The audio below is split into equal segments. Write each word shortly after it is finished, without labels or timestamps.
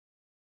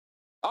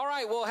All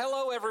right, well,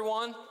 hello,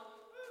 everyone.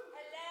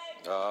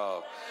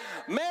 Hello. Oh,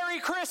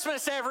 Merry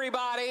Christmas,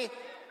 everybody.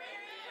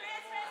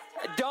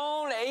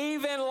 Don't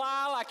even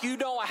lie like you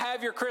don't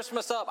have your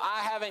Christmas up. I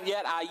haven't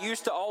yet. I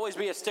used to always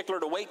be a stickler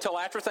to wait till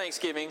after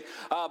Thanksgiving,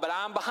 but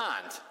I'm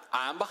behind.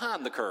 I'm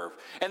behind the curve.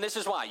 And this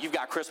is why. You've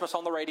got Christmas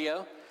on the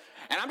radio.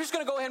 And I'm just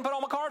going to go ahead and put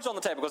all my cards on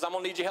the table because I'm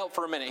going to need your help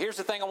for a minute. Here's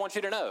the thing I want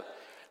you to know.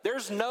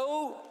 There's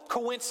no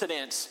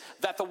coincidence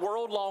that the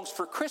world longs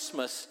for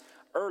Christmas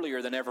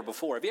earlier than ever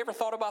before. Have you ever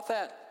thought about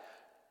that?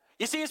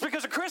 You see, it's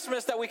because of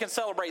Christmas that we can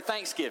celebrate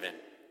Thanksgiving.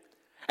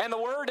 And the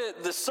world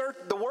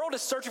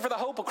is searching for the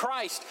hope of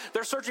Christ.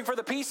 They're searching for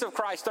the peace of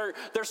Christ.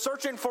 They're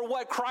searching for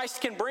what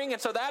Christ can bring.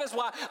 And so that is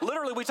why,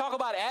 literally, we talk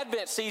about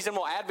Advent season.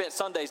 Well, Advent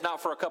Sunday's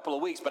not for a couple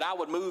of weeks, but I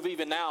would move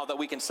even now that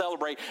we can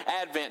celebrate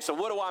Advent. So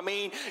what do I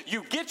mean?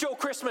 You get your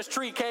Christmas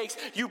tree cakes,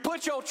 you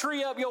put your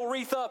tree up, your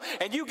wreath up,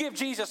 and you give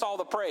Jesus all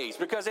the praise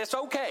because it's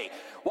okay.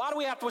 Why do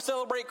we have to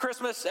celebrate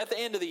Christmas at the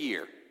end of the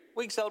year?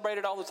 We can celebrate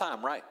it all the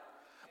time, right?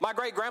 My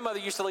great-grandmother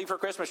used to leave her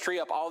Christmas tree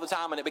up all the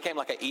time, and it became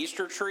like an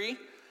Easter tree.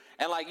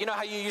 And like, you know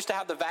how you used to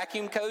have the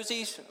vacuum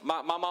cozies?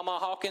 My Mama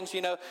Hawkins,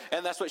 you know,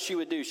 and that's what she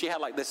would do. She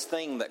had like this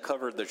thing that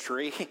covered the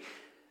tree.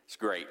 It's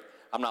great.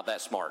 I'm not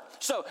that smart.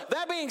 So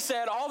that being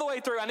said, all the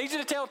way through, I need you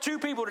to tell two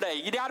people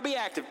today. You got to be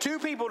active. Two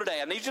people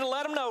today. I need you to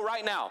let them know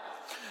right now.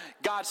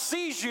 God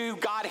sees you,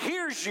 God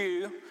hears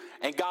you,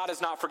 and God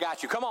has not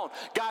forgot you. Come on.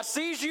 God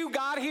sees you,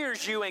 God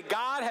hears you, and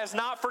God has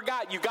not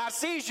forgotten you. God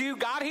sees you,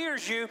 God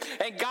hears you,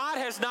 and God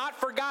has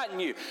not forgotten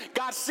you.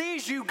 God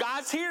sees you,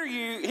 God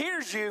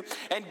hears you,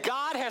 and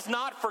God has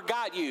not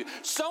forgot you.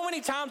 So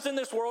many times in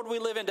this world we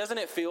live in, doesn't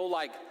it feel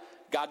like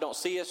God don't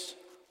see us,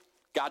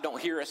 God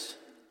don't hear us,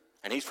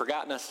 and He's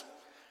forgotten us?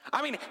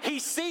 I mean, He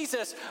sees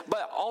us,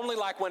 but only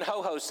like when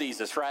Ho-Ho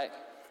sees us, right?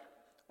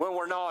 When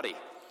we're naughty.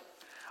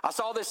 I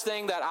saw this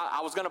thing that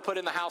I was going to put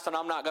in the house, and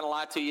I'm not going to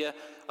lie to you.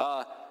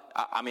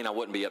 I mean, I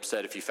wouldn't be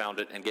upset if you found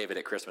it and gave it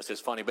at Christmas.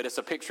 It's funny, but it's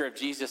a picture of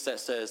Jesus that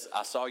says,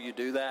 I saw you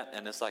do that,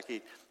 and it's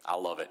like, I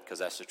love it because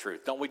that's the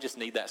truth. Don't we just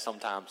need that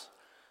sometimes?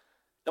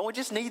 Don't we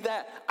just need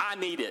that? I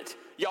need it.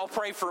 Y'all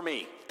pray for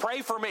me.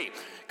 Pray for me.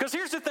 Because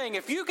here's the thing.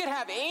 If you could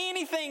have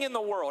anything in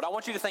the world, I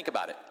want you to think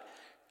about it.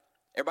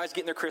 Everybody's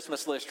getting their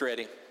Christmas list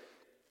ready.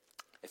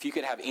 If you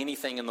could have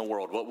anything in the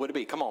world, what would it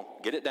be? Come on,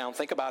 get it down.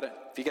 Think about it.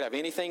 If you could have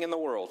anything in the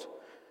world,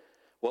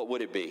 what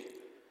would it be?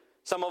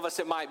 Some of us,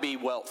 it might be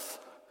wealth.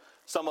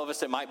 Some of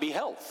us, it might be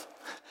health.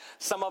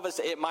 Some of us,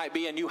 it might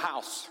be a new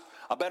house,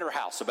 a better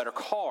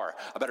car,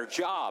 a better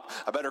job,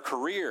 a better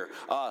career,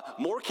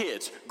 more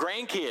kids,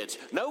 grandkids,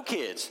 no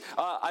kids,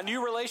 a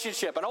new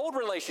relationship, an old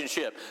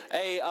relationship,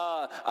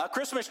 a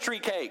Christmas tree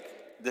cake.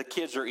 The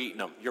kids are eating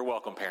them. You're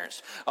welcome,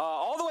 parents.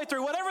 All the way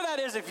through, whatever that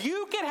is, if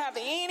you could have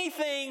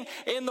anything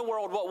in the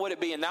world, what would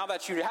it be? And now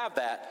that you have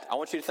that, I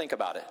want you to think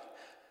about it.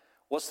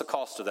 What's the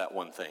cost of that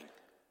one thing?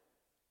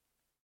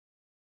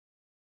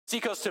 See,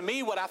 because to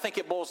me, what I think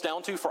it boils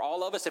down to for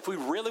all of us, if we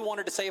really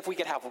wanted to say if we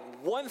could have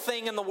one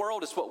thing in the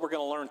world, it's what we're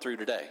going to learn through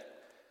today.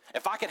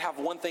 If I could have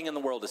one thing in the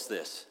world, it's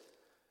this.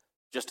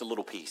 Just a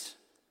little peace.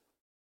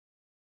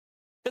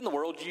 Didn't the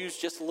world use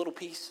just a little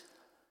peace?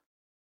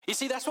 You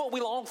see, that's what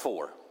we long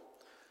for.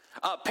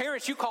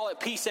 Parents, you call it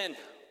peace and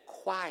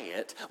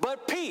quiet,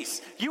 but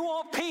peace. You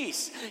want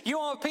peace. You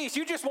want peace.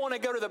 You just want to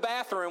go to the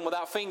bathroom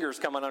without fingers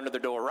coming under the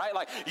door, right?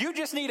 Like you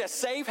just need a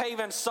safe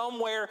haven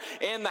somewhere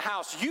in the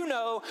house. You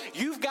know,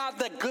 you've got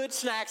the good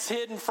snacks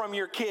hidden from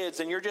your kids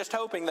and you're just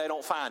hoping they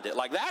don't find it.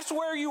 Like that's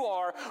where you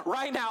are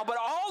right now. But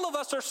all of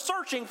us are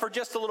searching for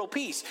just a little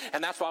peace.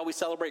 And that's why we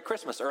celebrate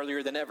Christmas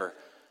earlier than ever,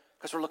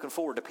 because we're looking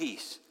forward to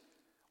peace.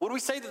 Would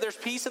we say that there's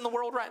peace in the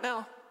world right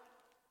now?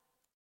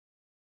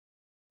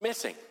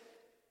 Missing.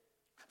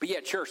 But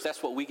yet, church,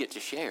 that's what we get to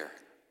share,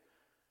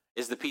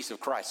 is the peace of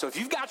Christ. So if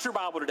you've got your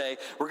Bible today,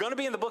 we're going to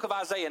be in the book of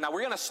Isaiah. Now,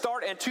 we're going to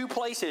start in two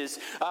places,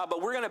 but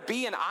we're going to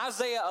be in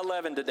Isaiah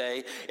 11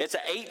 today. It's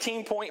an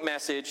 18-point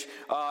message.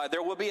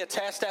 There will be a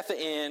test at the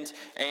end,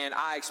 and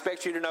I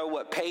expect you to know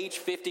what page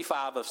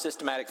 55 of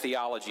Systematic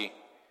Theology.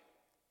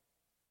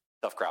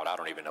 Tough crowd. I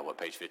don't even know what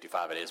page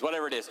 55 it is.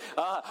 Whatever it is.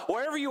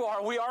 Wherever you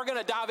are, we are going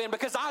to dive in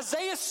because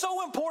Isaiah is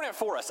so important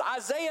for us.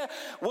 Isaiah,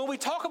 when we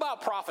talk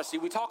about prophecy,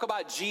 we talk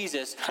about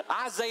Jesus.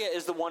 Isaiah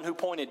is the one who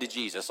pointed to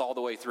Jesus all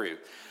the way through.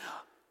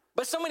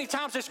 But so many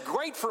times it's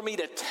great for me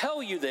to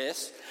tell you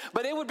this,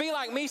 but it would be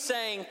like me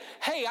saying,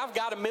 hey, I've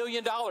got $1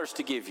 million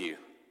to give you.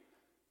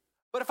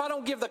 But if I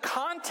don't give the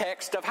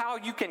context of how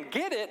you can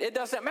get it, it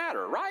doesn't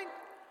matter, right?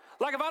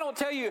 Like if I don't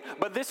tell you,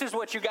 but this is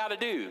what you got to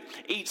do.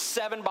 Eat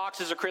 7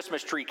 boxes of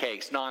Christmas tree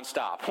cakes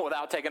nonstop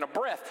without taking a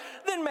breath.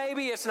 Then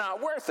maybe it's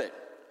not worth it.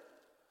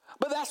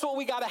 But that's what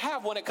we got to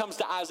have when it comes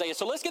to Isaiah.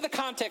 So let's get the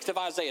context of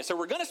Isaiah. So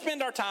we're going to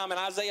spend our time in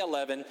Isaiah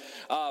 11,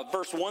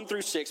 verse 1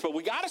 through 6. But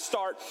we got to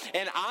start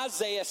in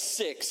Isaiah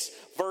 6,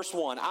 verse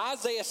 1.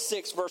 Isaiah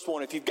 6, verse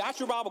 1. If you've got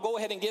your Bible, go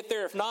ahead and get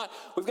there. If not,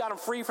 we've got them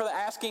free for the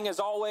asking as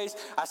always.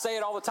 I say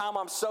it all the time.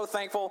 I'm so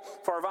thankful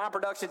for our Vine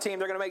production team.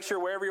 They're going to make sure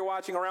wherever you're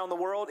watching around the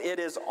world, it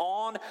is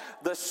on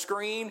the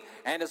screen.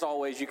 And as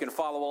always, you can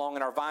follow along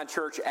in our Vine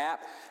Church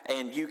app,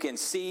 and you can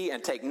see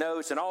and take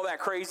notes and all that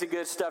crazy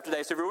good stuff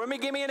today. So if you're with me,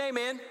 give me an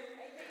amen.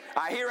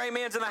 I hear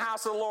amens in the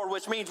house of the Lord,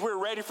 which means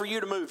we're ready for you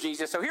to move,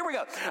 Jesus. So here we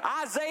go.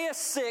 Isaiah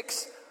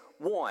 6,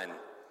 1.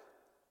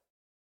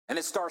 And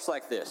it starts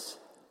like this.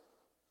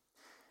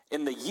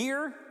 In the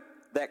year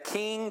that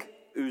King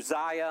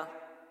Uzziah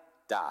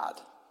died.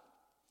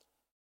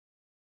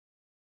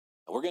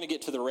 We're going to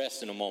get to the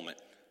rest in a moment.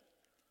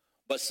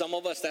 But some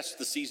of us, that's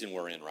the season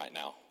we're in right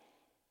now.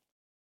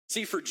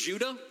 See, for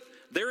Judah,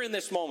 they're in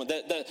this moment,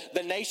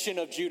 the nation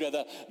of Judah,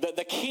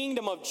 the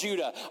kingdom of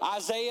Judah.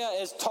 Isaiah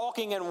is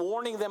talking and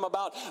warning them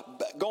about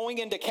going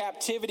into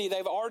captivity.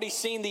 They've already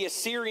seen the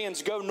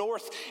Assyrians go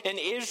north in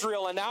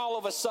Israel, and now all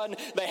of a sudden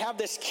they have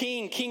this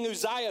king, King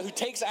Uzziah, who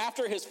takes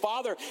after his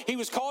father. He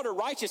was called a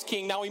righteous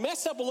king. Now, he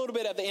messed up a little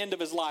bit at the end of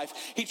his life.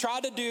 He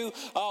tried to do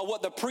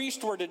what the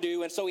priests were to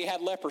do, and so he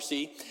had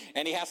leprosy,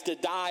 and he has to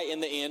die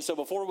in the end. So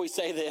before we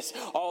say this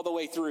all the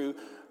way through,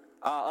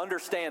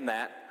 understand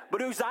that.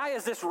 But Uzziah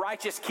is this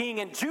righteous king,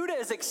 and Judah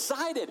is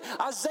excited.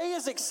 Isaiah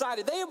is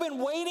excited. They have been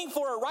waiting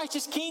for a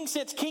righteous king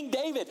since King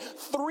David,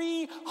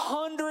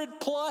 300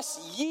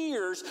 plus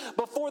years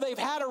before they've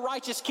had a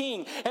righteous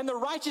king. And the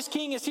righteous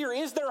king is here.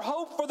 Is there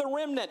hope for the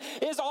remnant?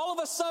 Is all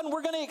of a sudden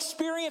we're going to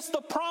experience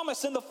the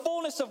promise and the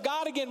fullness of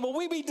God again? Will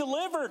we be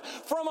delivered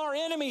from our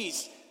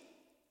enemies?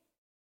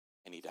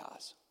 And he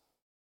dies.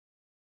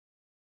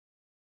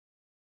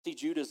 See,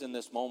 Judah's in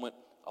this moment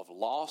of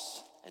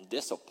loss and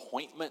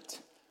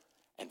disappointment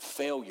and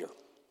failure.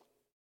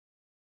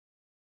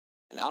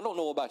 And I don't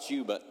know about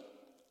you, but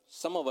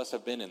some of us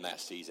have been in that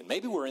season.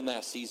 Maybe we're in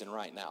that season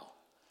right now.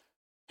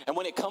 And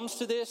when it comes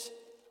to this,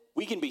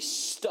 we can be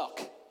stuck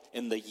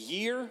in the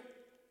year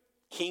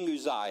King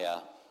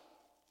Uzziah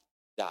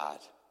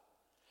died.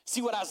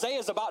 See, what Isaiah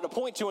is about to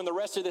point to in the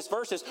rest of this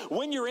verse is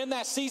when you're in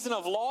that season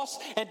of loss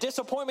and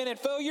disappointment and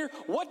failure,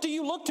 what do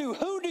you look to?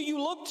 Who do you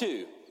look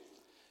to?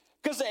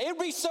 Because it would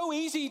be so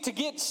easy to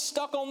get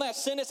stuck on that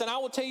sentence, and I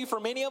will tell you,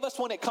 for many of us,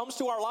 when it comes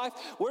to our life,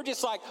 we're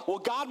just like, well,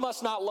 God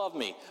must not love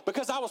me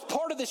because I was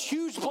part of this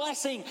huge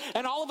blessing,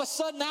 and all of a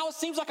sudden now it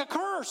seems like a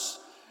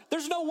curse.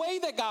 There's no way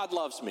that God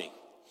loves me.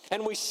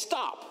 And we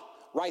stop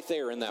right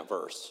there in that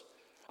verse.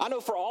 I know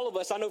for all of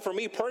us, I know for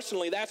me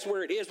personally, that's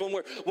where it is. When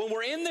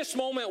we're in this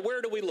moment,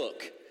 where do we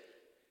look?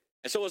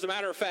 And so as a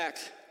matter of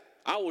fact,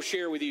 I will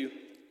share with you,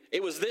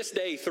 it was this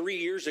day 3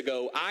 years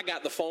ago, I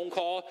got the phone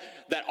call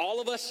that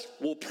all of us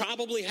will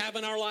probably have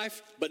in our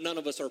life, but none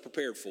of us are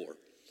prepared for.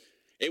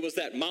 It was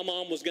that my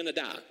mom was going to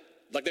die.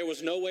 Like there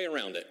was no way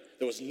around it.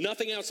 There was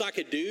nothing else I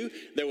could do.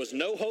 There was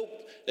no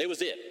hope. It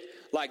was it.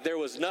 Like there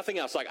was nothing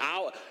else. Like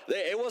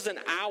it wasn't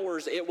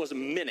hours, it was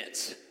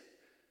minutes.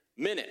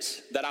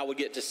 Minutes that I would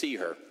get to see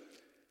her.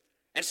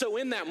 And so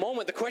in that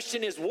moment, the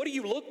question is, what do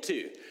you look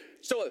to?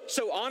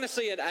 So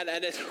honestly, and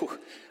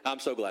I'm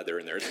so glad they're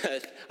in there.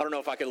 I don't know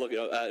if I can look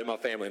at my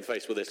family in the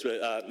face with this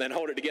and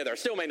hold it together. I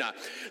still may not.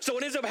 So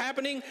what ends up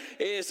happening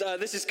is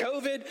this is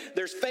COVID.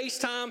 There's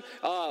FaceTime.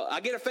 I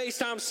get a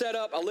FaceTime set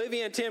up.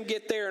 Olivia and Tim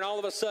get there, and all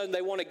of a sudden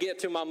they want to get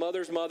to my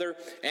mother's mother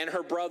and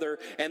her brother,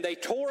 and they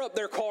tore up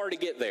their car to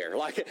get there.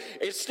 Like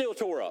it's still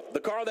tore up. The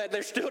car that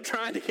they're still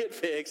trying to get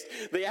fixed,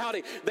 the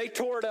Audi, they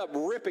tore it up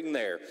ripping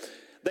there.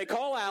 They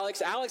call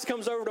Alex. Alex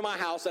comes over to my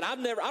house, and I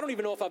don't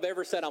even know if I've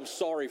ever said I'm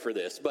sorry for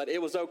this, but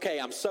it was okay.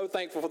 I'm so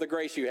thankful for the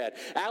grace you had.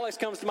 Alex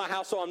comes to my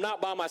house, so I'm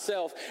not by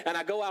myself, and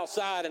I go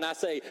outside, and I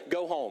say,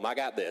 go home. I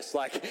got this.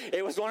 Like,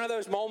 it was one of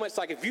those moments,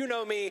 like, if you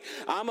know me,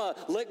 I'm a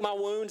lick my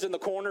wounds in the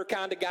corner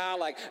kind of guy.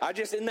 Like,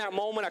 in that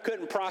moment, I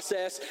couldn't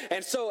process.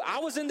 And so I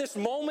was in this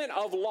moment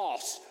of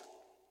loss.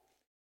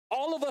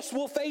 All of us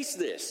will face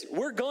this.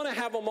 We're going to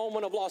have a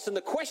moment of loss. And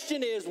the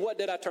question is, what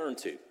did I turn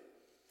to?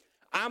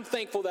 I'm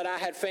thankful that I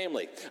had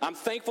family. I'm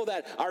thankful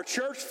that our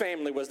church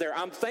family was there.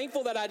 I'm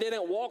thankful that I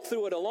didn't walk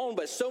through it alone,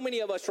 but so many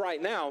of us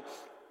right now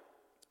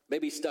may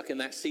be stuck in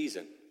that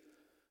season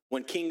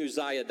when King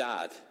Uzziah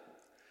died,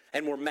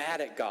 and we're mad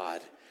at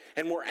God,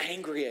 and we're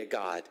angry at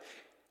God,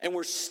 and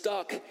we're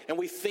stuck, and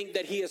we think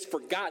that he has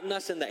forgotten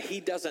us and that he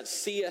doesn't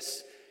see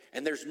us,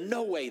 and there's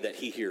no way that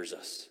he hears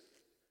us.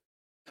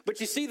 But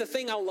you see, the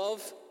thing I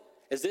love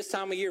is this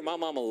time of year, my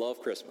mama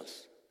loved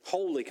Christmas.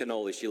 Holy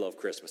cannoli, she loved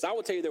Christmas. I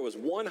will tell you there was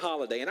one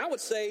holiday, and I would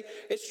say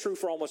it's true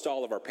for almost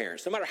all of our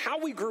parents. No matter how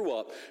we grew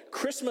up,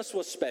 Christmas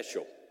was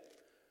special.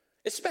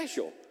 It's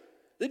special.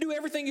 They do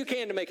everything you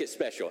can to make it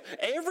special.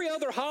 Every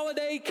other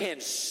holiday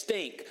can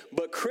stink,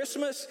 but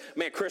Christmas,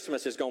 man,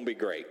 Christmas is going to be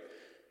great.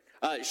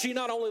 She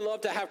not only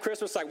loved to have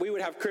Christmas, like we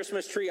would have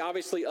Christmas tree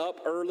obviously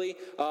up early,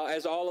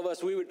 as all of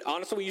us.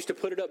 We used to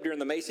put it up during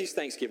the Macy's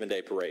Thanksgiving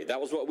Day Parade.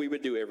 That was what we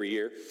would do every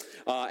year.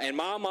 And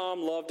my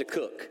mom loved to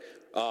cook,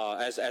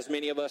 as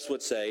many of us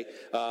would say,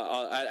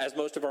 as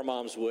most of our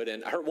moms would.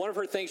 And one of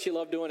her things she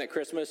loved doing at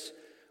Christmas,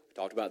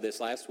 we talked about this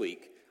last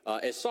week,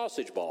 is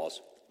sausage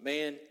balls.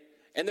 Man,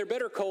 And they're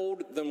better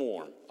cold than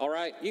warm, all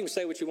right? You can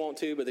say what you want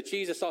to, but the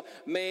cheese sauce,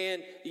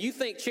 man, you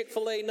think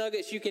Chick-fil-A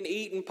nuggets you can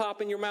eat and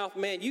pop in your mouth?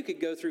 Man, you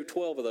could go through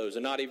 12 of those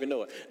and not even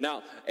know it.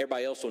 Now,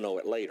 everybody else will know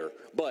it later,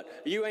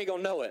 but you ain't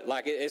going to know it.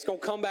 Like, it's going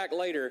to come back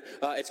later.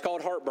 It's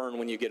called heartburn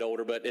when you get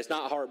older, but it's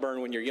not heartburn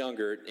when you're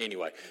younger.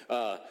 Anyway,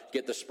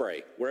 get the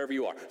spray wherever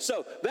you are.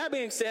 So, that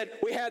being said,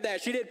 we had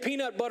that. She did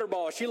peanut butter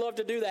balls. She loved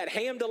to do that.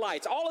 Ham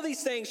delights. All of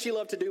these things she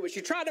loved to do, but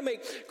she tried to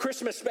make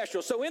Christmas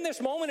special. So, in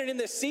this moment and in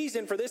this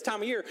season for this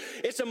time of year,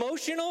 it's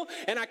emotional,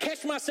 and I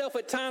catch myself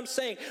at times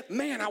saying,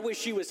 man, I wish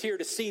she was here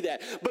to see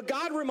that. But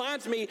God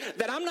reminds me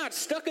that I'm not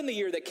stuck in the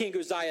year that King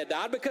Uzziah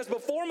died, because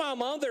before my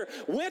mother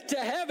went to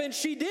heaven,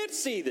 she did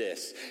see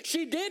this.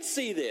 She did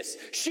see this.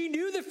 She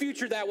knew the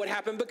future that would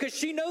happen, because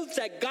she knows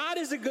that God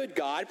is a good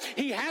God.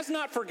 He has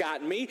not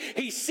forgotten me.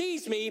 He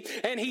sees me,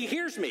 and he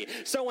hears me.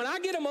 So when I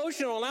get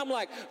emotional and I'm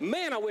like,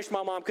 man, I wish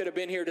my mom could have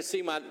been here to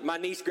see my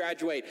niece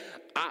graduate,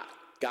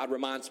 God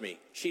reminds me,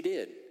 she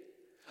did.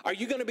 Are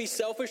you going to be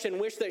selfish and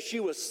wish that she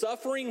was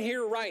suffering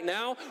here right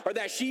now, or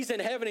that she's in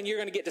heaven and you're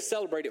going to get to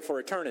celebrate it for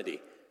eternity?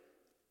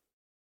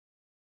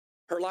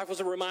 Her life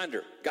was a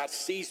reminder. God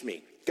sees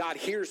me. God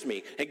hears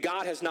me. And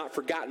God has not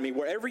forgotten me.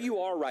 Wherever you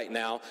are right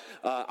now,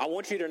 I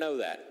want you to know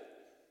that.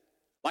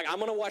 Like, I'm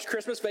going to watch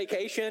Christmas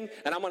Vacation,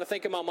 and I'm going to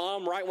think of my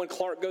mom right when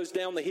Clark goes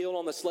down the hill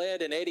on the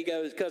sled and Eddie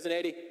goes, Cousin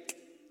Eddie,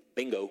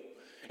 bingo.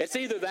 It's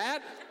either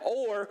that,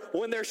 or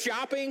when they're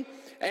shopping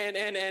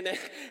and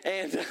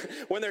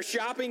when they're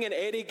shopping and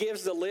Eddie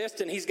gives the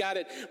list and he's got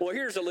it. Well,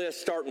 here's a list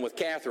starting with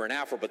Catherine,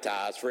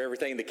 alphabetized for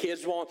everything the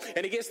kids want.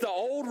 And he gets the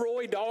Old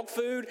Roy dog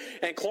food,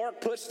 and Clark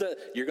puts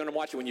you're going to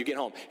watch it when you get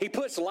home. He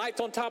puts lights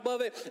on top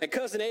of it, and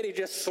Cousin Eddie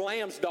just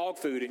slams dog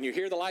food, and you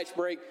hear the lights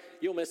break.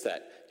 You'll miss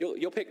that.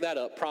 You'll pick that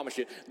up, promise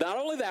you. Not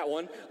only that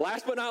one,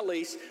 last but not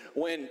least,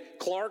 when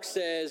Clark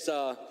says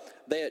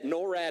that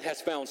NORAD has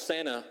found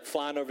Santa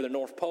flying over the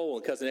North Pole,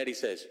 and Cousin Eddie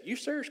says, you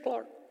serious,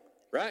 Clark?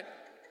 Right?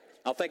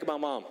 I'll think of my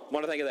mom. I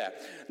want to think of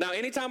that. Now,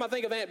 anytime I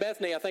think of Aunt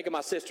Bethany, I think of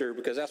my sister,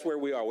 because that's where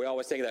we are. We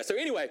always think of that. So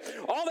anyway,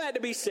 all that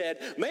to be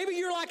said, maybe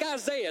you're like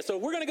Isaiah. So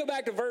we're going to go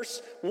back to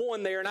verse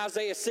 1 there in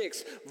Isaiah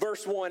 6,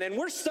 verse 1. And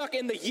we're stuck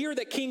in the year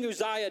that King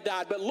Uzziah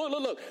died. But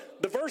look,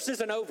 the verse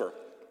isn't over.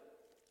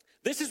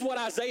 This is what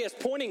Isaiah is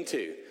pointing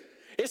to.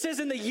 It says,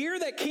 in the year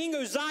that King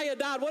Uzziah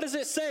died, what does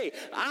it say?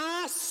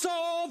 I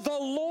saw the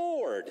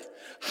Lord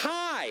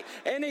high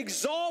and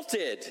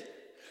exalted,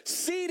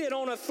 seated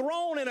on a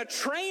throne, and a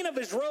train of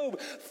his robe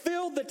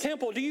filled the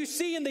temple. Do you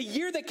see, in the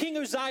year that King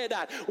Uzziah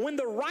died, when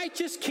the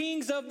righteous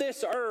kings of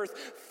this earth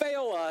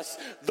fail us,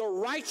 the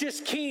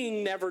righteous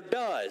king never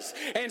does.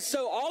 And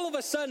so all of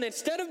a sudden,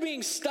 instead of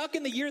being stuck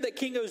in the year that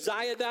King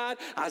Uzziah died,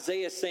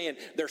 Isaiah is saying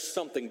there's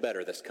something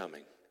better that's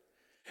coming.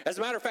 As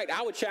a matter of fact,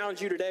 I would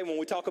challenge you today when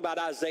we talk about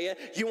Isaiah,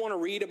 you want to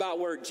read about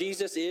where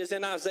Jesus is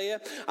in Isaiah.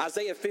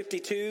 Isaiah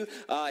 52,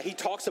 he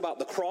talks about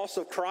the cross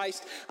of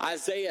Christ.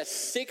 Isaiah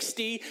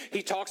 60,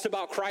 he talks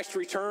about Christ's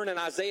return. And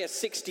Isaiah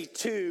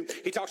 62,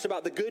 he talks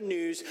about the good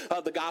news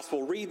of the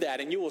gospel. Read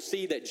that and you will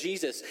see that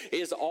Jesus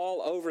is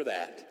all over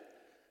that.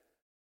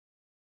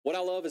 What I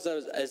love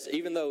is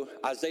even though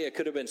Isaiah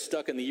could have been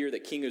stuck in the year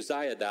that King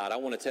Uzziah died, I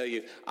want to tell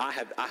you, I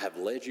have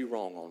led you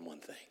wrong on one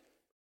thing.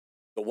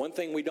 The one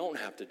thing we don't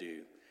have to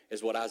do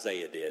is what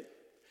Isaiah did.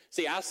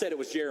 See, I said it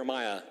was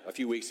Jeremiah a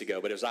few weeks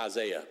ago, but it was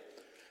Isaiah.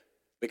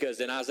 Because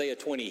in Isaiah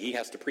 20, he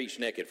has to preach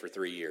naked for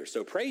 3 years.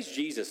 So praise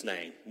Jesus'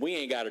 name. We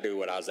ain't got to do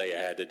what Isaiah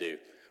had to do,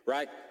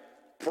 right?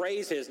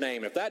 Praise his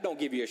name. If that don't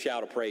give you a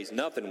shout of praise,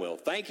 nothing will.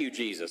 Thank you,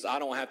 Jesus. I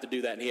don't have to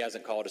do that, and he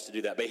hasn't called us to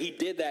do that. But he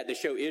did that to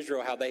show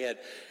Israel how they had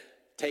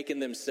taken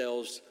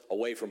themselves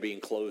away from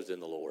being clothed in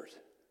the Lord.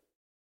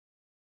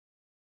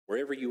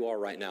 Wherever you are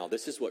right now,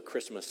 this is what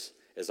Christmas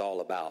is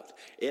all about.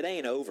 It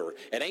ain't over.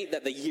 It ain't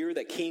that the year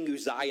that King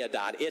Uzziah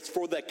died. It's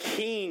for the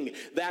king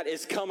that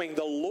is coming,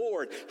 the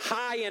Lord,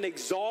 high and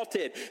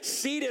exalted,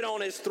 seated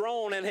on his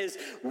throne, and his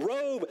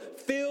robe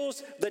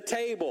fills the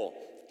table.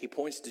 He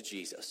points to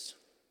Jesus.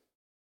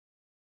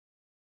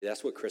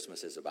 That's what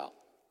Christmas is about.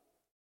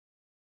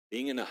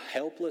 Being in a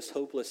helpless,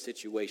 hopeless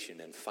situation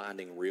and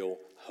finding real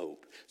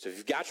hope. So if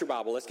you've got your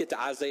Bible, let's get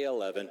to Isaiah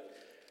 11.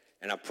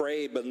 And I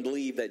pray and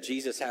believe that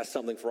Jesus has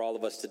something for all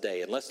of us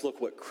today. And let's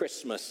look what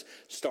Christmas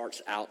starts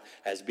out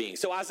as being.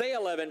 So Isaiah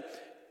 11,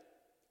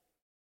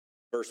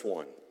 verse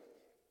 1.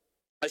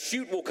 A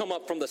shoot will come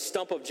up from the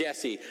stump of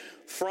Jesse.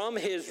 From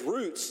his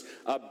roots,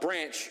 a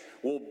branch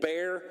will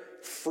bear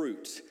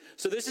fruit.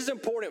 So this is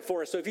important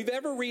for us. So if you've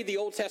ever read the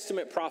Old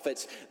Testament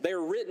prophets, they're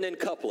written in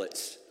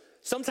couplets.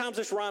 Sometimes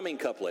it's rhyming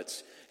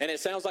couplets, and it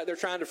sounds like they're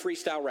trying to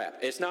freestyle rap.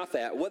 It's not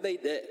that.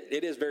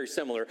 It is very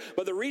similar.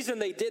 But the reason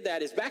they did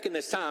that is back in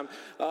this time,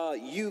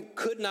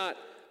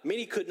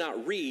 many could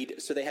not read,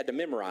 so they had to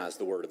memorize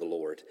the word of the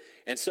Lord.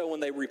 And so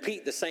when they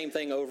repeat the same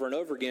thing over and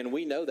over again,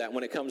 we know that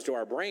when it comes to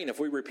our brain, if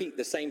we repeat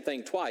the same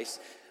thing twice,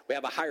 we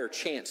have a higher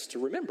chance to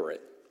remember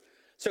it.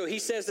 So he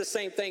says the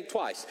same thing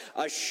twice.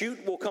 A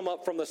shoot will come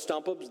up from the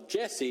stump of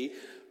Jesse.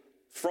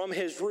 From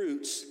his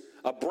roots,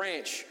 a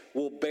branch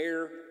will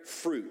bear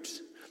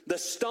fruit. The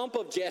stump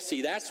of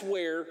Jesse, that's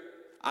where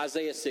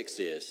Isaiah 6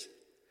 is.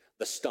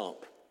 the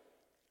stump.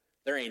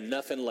 There ain't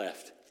nothing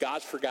left.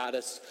 God's forgot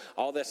us.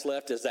 All that's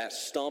left is that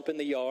stump in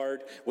the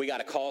yard. We got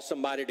to call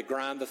somebody to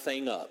grind the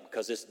thing up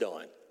because it's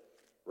done.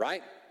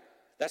 Right?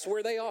 That's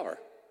where they are.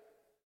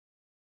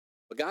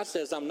 But God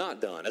says, I'm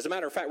not done. As a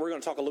matter of fact, we're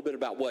going to talk a little bit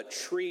about what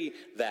tree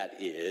that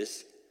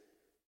is.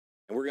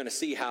 And we're going to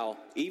see how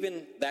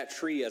even that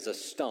tree as a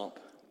stump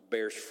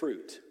bears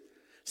fruit.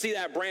 See,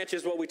 that branch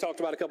is what we talked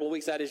about a couple of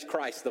weeks. That is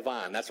Christ, the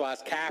vine. That's why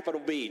it's capital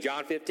B,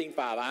 John 15:5.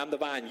 I am the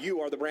vine, you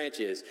are the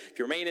branches. If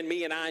you remain in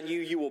me and I in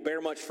you, you will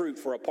bear much fruit.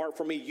 For apart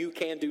from me, you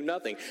can do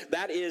nothing.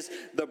 That is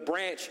the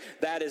branch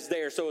that is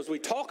there. So as we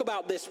talk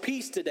about this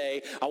peace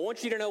today, I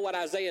want you to know what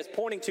Isaiah is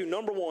pointing to.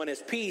 Number one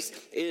is peace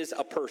is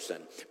a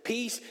person.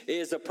 Peace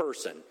is a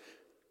person.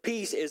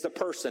 Peace is a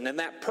person. And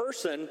that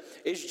person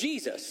is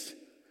Jesus.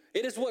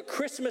 It is what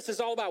Christmas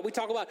is all about. We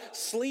talk about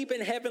sleep in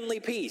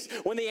heavenly peace.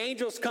 When the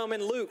angels come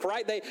in Luke,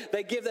 right,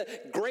 they give the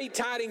great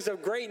tidings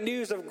of great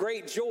news of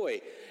great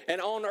joy.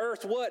 And on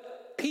earth,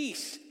 what?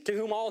 Peace, to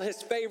whom all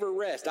his favor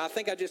rests. I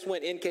think I just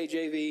went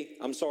NKJV.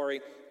 I'm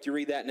sorry to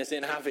read that in this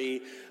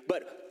NIV.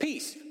 But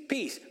peace,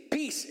 peace,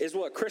 peace is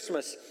what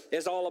Christmas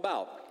is all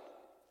about.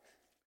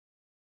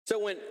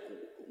 So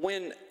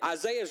when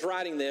Isaiah is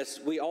writing this,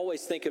 we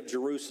always think of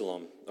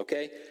Jerusalem,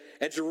 okay?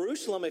 And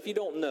Jerusalem, if you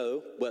don't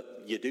know, well,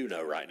 you do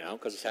know right now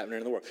because it's happening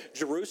in the world.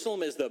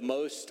 Jerusalem is the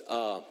most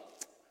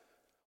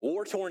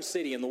war-torn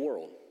city in the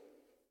world.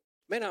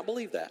 You may not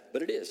believe that,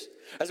 but it is.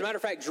 As a matter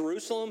of fact,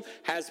 Jerusalem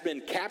has been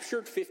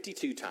captured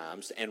 52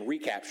 times and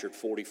recaptured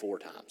 44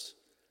 times.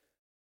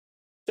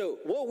 So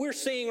what we're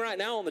seeing right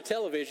now on the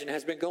television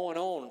has been going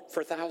on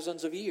for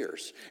thousands of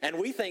years. And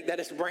we think that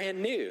it's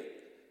brand new.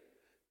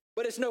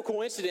 But it's no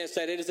coincidence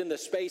that it is in the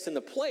space and the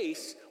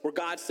place where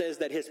God says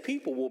that his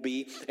people will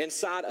be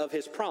inside of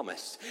his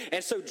promise.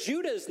 And so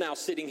Judah is now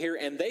sitting here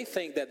and they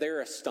think that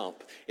they're a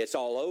stump. It's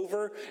all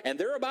over and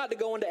they're about to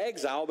go into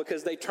exile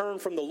because they turn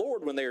from the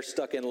Lord when they are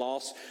stuck in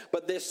loss.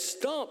 But this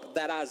stump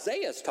that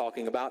Isaiah is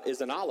talking about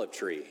is an olive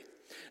tree.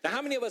 Now,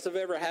 how many of us have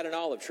ever had an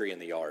olive tree in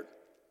the yard?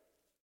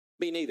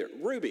 Me neither.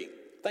 Ruby,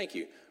 thank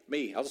you.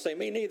 Me, I'll just say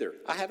me neither.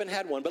 I haven't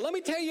had one. But let me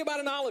tell you about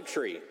an olive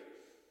tree.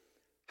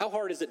 How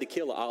hard is it to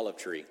kill an olive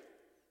tree?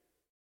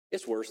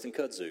 It's worse than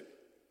kudzu.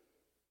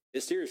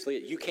 It's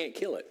seriously, you can't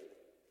kill it.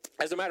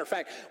 As a matter of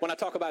fact, when I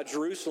talk about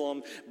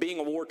Jerusalem being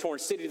a war-torn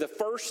city, the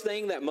first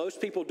thing that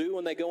most people do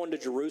when they go into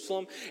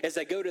Jerusalem is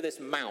they go to this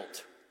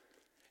mount.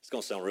 It's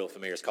going to sound real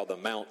familiar. It's called the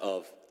Mount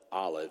of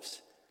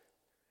Olives.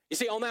 You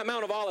see, on that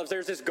Mount of Olives,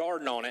 there's this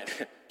garden on it.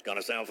 It's going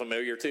to sound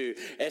familiar too.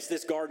 It's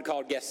this garden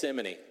called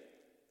Gethsemane.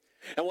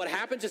 And what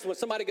happens is when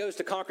somebody goes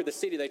to conquer the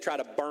city, they try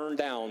to burn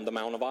down the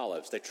Mount of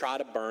Olives. They try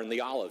to burn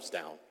the olives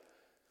down.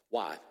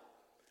 Why?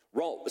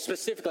 Rome,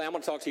 specifically, I'm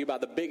going to talk to you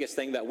about the biggest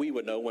thing that we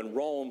would know. When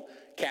Rome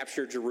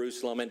captured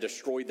Jerusalem and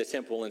destroyed the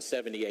temple in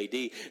 70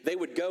 AD, they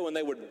would go and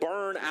they would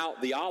burn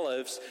out the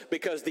olives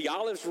because the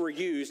olives were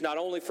used not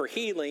only for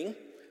healing,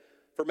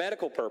 for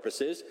medical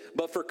purposes,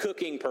 but for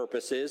cooking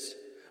purposes,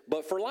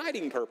 but for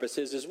lighting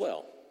purposes as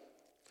well.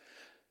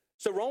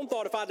 So Rome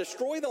thought, if I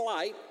destroy the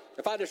light,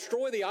 if I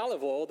destroy the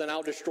olive oil, then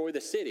I'll destroy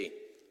the city.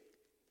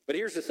 But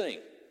here's the thing.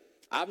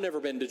 I've never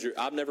been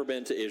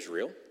to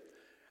Israel.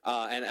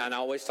 And I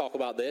always talk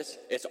about this.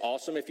 It's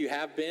awesome if you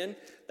have been.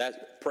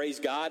 Praise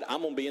God.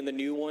 I'm going to be in the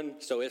new one,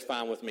 so it's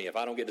fine with me. If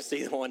I don't get to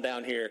see the one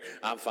down here,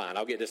 I'm fine.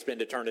 I'll get to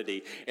spend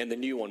eternity in the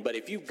new one. But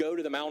if you go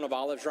to the Mount of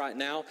Olives right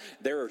now,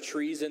 there are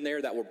trees in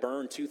there that were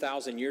burned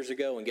 2,000 years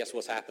ago, and guess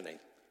what's happening?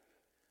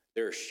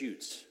 There are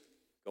shoots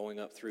going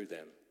up through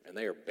them, and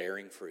they are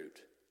bearing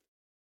fruit.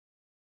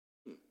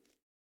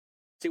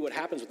 See, what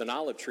happens with an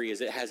olive tree is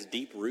it has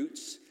deep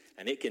roots,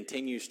 and it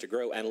continues to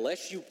grow.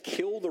 Unless you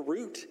kill the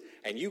root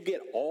and you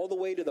get all the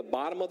way to the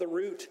bottom of the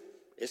root,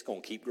 it's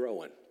going to keep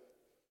growing.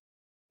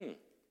 So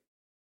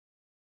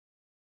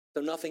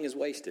nothing is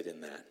wasted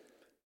in that.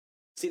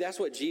 See, that's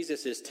what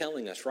Jesus is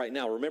telling us right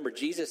now. Remember,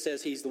 Jesus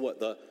says he's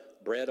the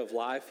bread of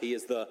life. He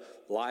is the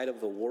light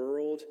of the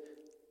world.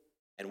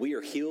 And we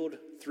are healed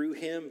through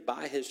him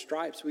by his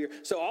stripes.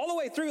 So all the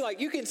way through, like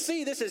you can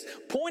see, this is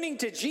pointing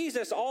to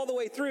Jesus all the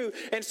way through.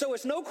 And so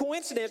it's no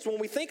coincidence when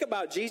we think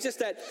about Jesus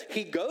that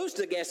he goes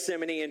to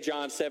Gethsemane in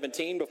John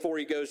 17 before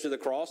he goes to the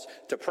cross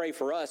to pray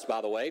for us,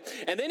 by the way.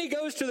 And then he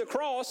goes to the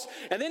cross,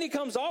 and then he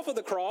comes off of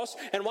the cross.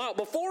 And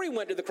before he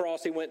went to the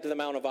cross, he went to the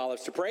Mount of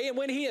Olives to pray. And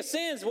when he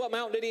ascends, what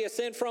mountain did he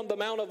ascend from? The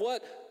Mount of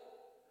what?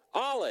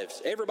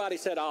 Olives. Everybody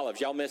said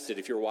olives. Y'all missed it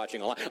if you were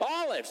watching online.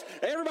 Olives.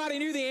 Everybody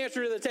knew the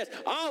answer to the test.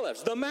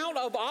 Olives. The Mount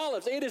of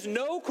Olives. It is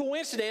no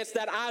coincidence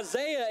that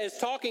Isaiah is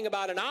talking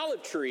about an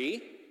olive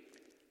tree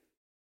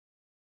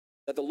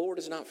that the Lord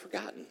has not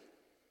forgotten.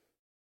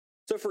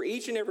 So for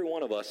each and every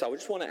one of us, I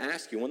just want to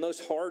ask you, when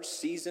those hard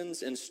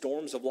seasons and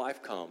storms of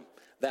life come,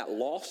 that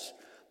loss,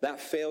 that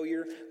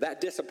failure, that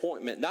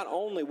disappointment, not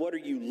only what are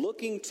you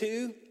looking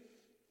to,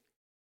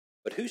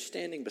 but who's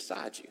standing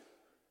beside you?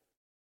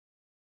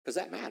 Because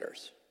that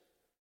matters.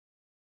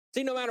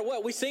 See, no matter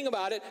what, we sing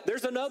about it.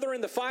 There's another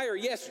in the fire.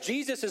 Yes,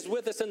 Jesus is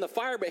with us in the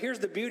fire, but here's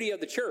the beauty of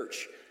the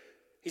church.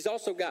 He's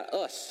also got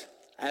us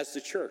as the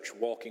church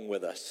walking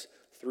with us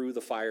through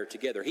the fire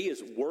together. He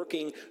is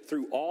working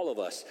through all of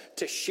us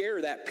to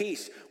share that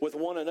peace with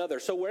one another.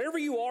 So wherever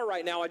you are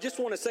right now, I just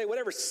want to say,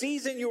 whatever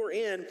season you're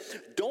in,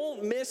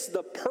 don't miss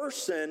the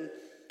person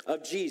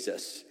of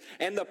Jesus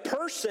and the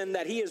person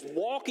that he is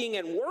walking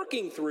and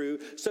working through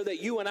so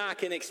that you and I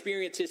can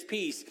experience his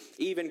peace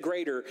even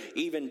greater,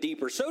 even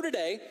deeper. So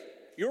today,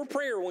 your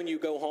prayer when you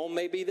go home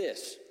may be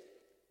this.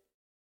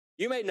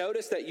 You may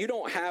notice that you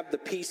don't have the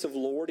peace of the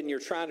Lord and you're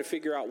trying to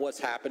figure out what's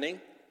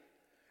happening.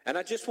 And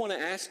I just want to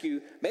ask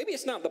you, maybe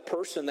it's not the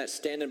person that's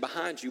standing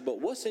behind you, but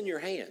what's in your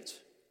hands?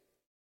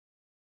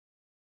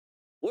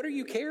 What are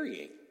you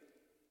carrying?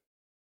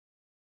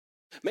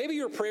 Maybe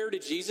your prayer to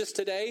Jesus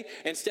today,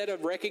 instead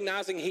of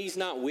recognizing he's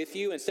not with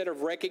you, instead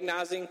of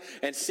recognizing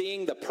and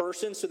seeing the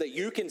person so that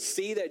you can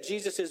see that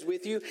Jesus is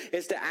with you,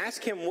 is to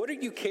ask him, what are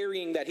you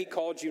carrying that he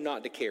called you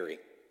not to carry?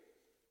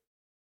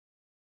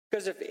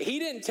 Because if he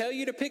didn't tell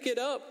you to pick it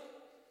up,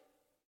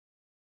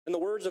 in the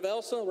words of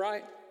Elsa,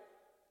 right?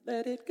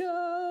 Let it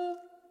go,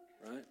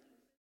 right?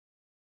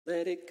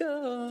 Let it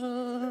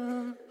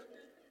go.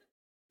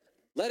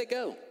 Let it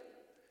go.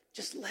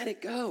 Just let it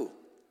go.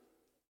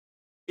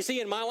 You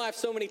see, in my life,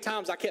 so many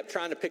times I kept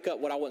trying to pick up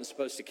what I wasn't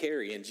supposed to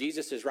carry, and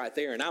Jesus is right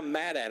there, and I'm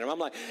mad at him. I'm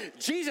like,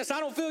 Jesus, I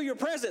don't feel your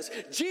presence.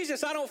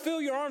 Jesus, I don't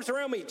feel your arms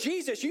around me.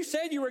 Jesus, you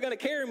said you were going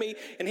to carry me.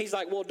 And he's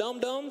like, well,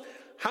 dum-dum,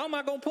 how am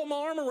I going to put my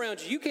arm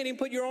around you? You can't even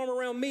put your arm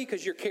around me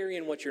because you're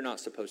carrying what you're not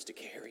supposed to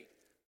carry.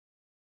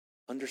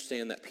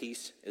 Understand that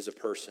peace is a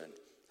person,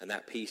 and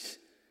that peace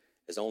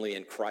is only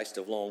in Christ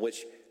alone,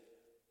 which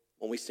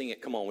when we sing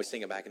it, come on, we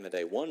sing it back in the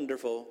day.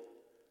 Wonderful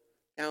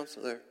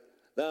Counselor,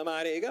 the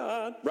mighty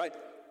God, right?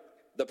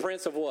 The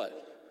Prince of what?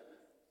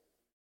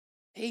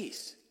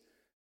 Peace.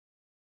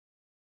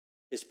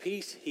 His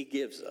peace he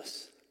gives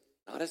us,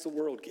 not as the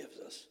world gives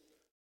us.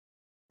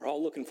 We're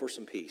all looking for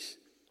some peace.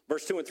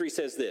 Verse 2 and 3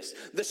 says this,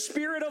 the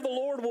Spirit of the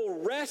Lord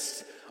will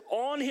rest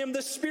on him,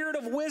 the Spirit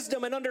of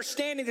wisdom and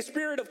understanding, the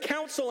Spirit of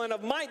counsel and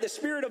of might, the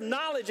Spirit of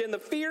knowledge and the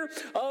fear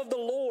of the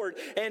Lord.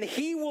 And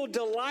he will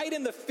delight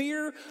in the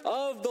fear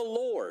of the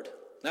Lord.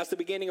 That's the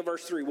beginning of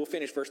verse 3. We'll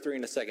finish verse 3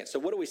 in a second. So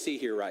what do we see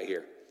here right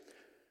here?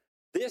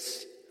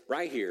 This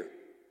right here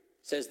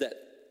says that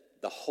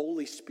the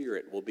Holy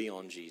Spirit will be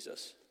on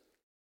Jesus.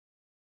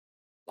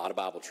 A lot of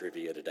Bible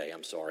trivia today.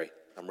 I'm sorry.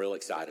 I'm real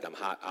excited.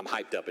 I'm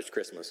hyped up. It's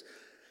Christmas.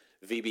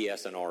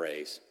 VBS and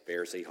RAs.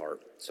 Pharisee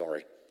heart.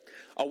 Sorry.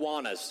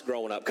 Awanas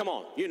growing up. Come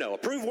on. You know.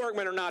 Approved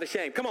workmen are not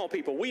ashamed. Come on,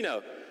 people. We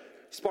know.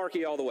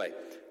 Sparky all the way.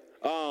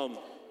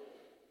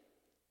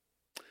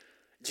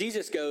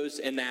 Jesus goes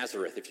in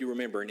Nazareth, if you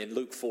remember, and in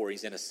Luke 4,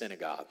 he's in a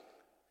synagogue.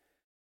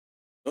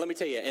 Let me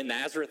tell you, in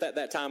Nazareth at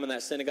that time in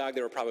that synagogue,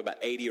 there were probably about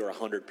 80 or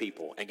 100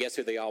 people. And guess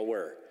who they all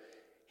were?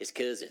 His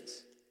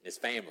cousins, his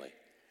family.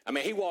 I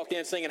mean, he walked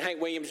in singing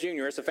Hank Williams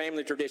Jr. It's a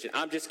family tradition.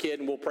 I'm just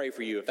kidding. We'll pray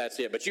for you if that's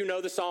it. But you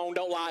know the song.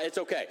 Don't lie. It's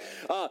okay.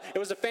 It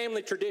was a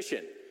family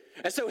tradition.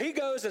 And so he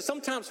goes, and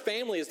sometimes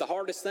family is the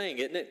hardest thing,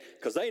 isn't it?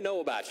 Because they know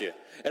about you.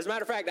 As a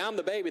matter of fact, I'm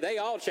the baby. They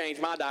all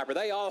changed my diaper.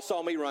 They all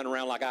saw me run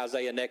around like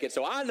Isaiah naked.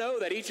 So I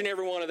know that each and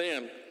every one of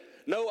them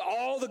know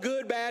all the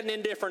good, bad, and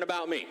indifferent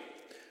about me.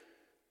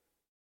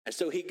 And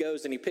so he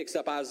goes and he picks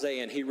up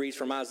Isaiah, and he reads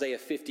from Isaiah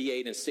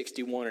 58 and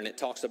 61, and it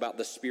talks about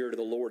the Spirit of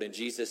the Lord. And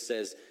Jesus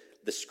says,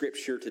 the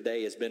scripture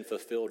today has been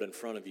fulfilled in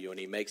front of you, and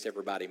he makes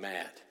everybody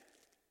mad.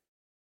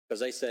 Because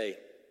they say,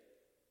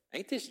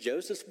 ain't this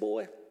Joseph's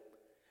boy?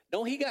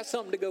 Don't he got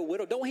something to go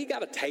with him? Don't he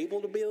got a table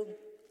to build?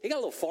 He got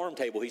a little farm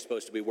table he's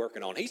supposed to be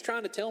working on. He's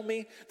trying to tell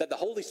me that the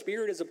Holy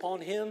Spirit is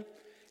upon him,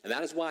 and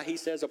that is why he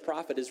says a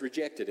prophet is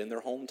rejected in their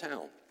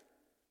hometown.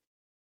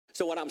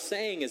 So what I'm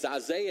saying is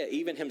Isaiah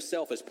even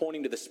himself is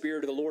pointing to the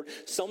Spirit of the Lord.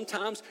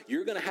 Sometimes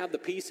you're going to have the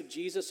peace of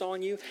Jesus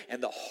on you, and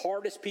the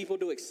hardest people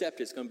to accept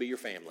is going to be your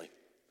family.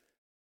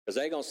 Because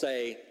they're going to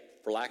say,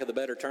 for lack of the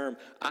better term,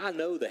 I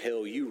know the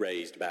hell you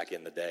raised back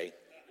in the day.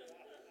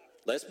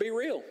 Let's be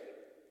real.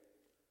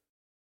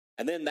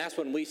 And then that's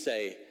when we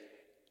say,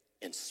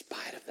 in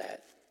spite of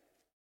that,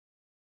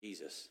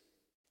 Jesus.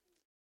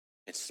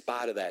 In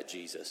spite of that,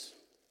 Jesus.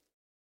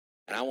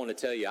 And I want to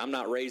tell you, I'm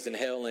not raised in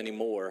hell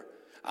anymore.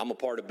 I'm a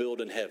part of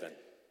building heaven.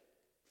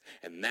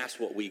 And that's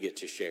what we get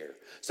to share.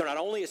 So not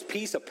only is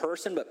peace a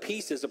person, but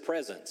peace is a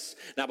presence.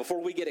 Now,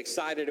 before we get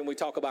excited and we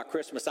talk about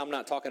Christmas, I'm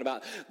not talking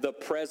about the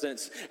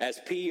presence as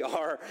Presents.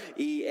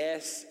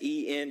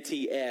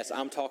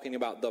 I'm talking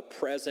about the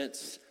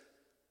presence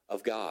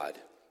of God.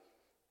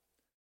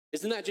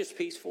 Isn't that just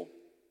peaceful?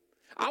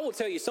 I will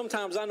tell you,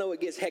 sometimes I know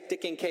it gets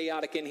hectic and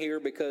chaotic in here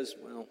because,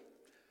 well,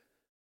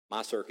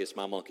 my circus,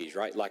 my monkeys,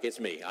 right? Like it's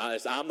me.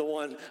 I'm the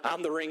one,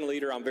 I'm the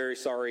ringleader. I'm very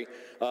sorry.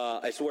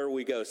 It's where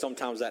we go.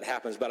 Sometimes that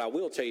happens, but I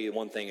will tell you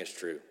one thing is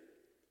true.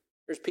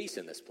 There's peace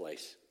in this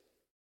place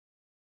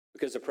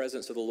because the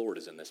presence of the Lord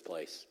is in this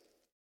place.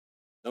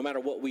 No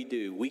matter what we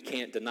do, we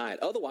can't deny it.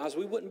 Otherwise,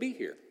 we wouldn't be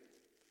here.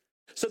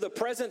 So the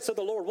presence of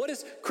the Lord. What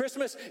is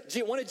Christmas?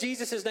 One of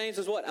Jesus' names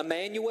is what?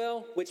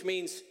 Emmanuel, which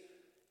means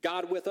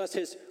God with us.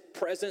 His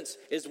presence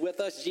is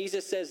with us.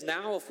 Jesus says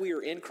now if we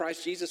are in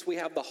Christ Jesus, we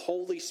have the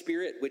Holy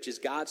Spirit, which is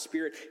God's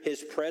Spirit.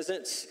 His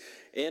presence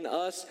in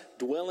us,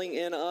 dwelling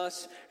in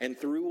us, and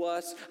through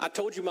us. I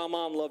told you my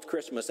mom loved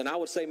Christmas, and I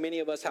would say many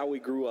of us, how we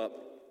grew up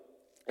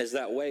is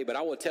that way. But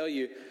I will tell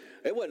you,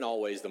 it wasn't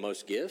always the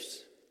most gifts.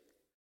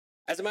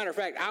 As a matter of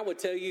fact, I would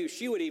tell you,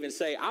 she would even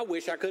say, I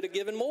wish I could have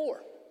given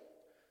more.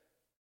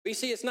 But you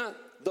see, it's not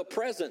the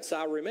presents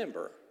I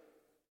remember.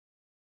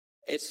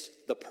 It's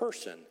the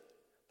person,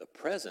 the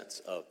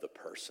presence of the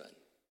person.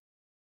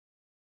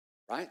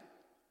 Right?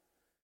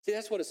 See,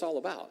 that's what it's all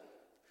about.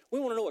 We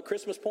want to know what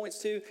Christmas points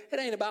to. It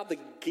ain't about the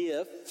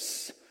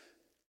gifts.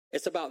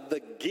 It's about the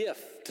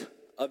gift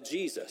of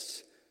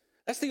Jesus.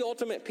 That's the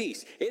ultimate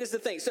piece. It is the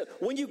thing. So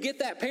when you get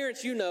that,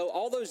 parents, you know,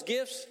 all those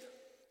gifts,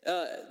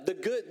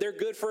 they're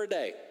good for a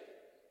day.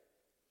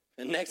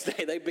 And next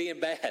day, they being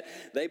bad.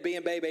 They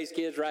being baby's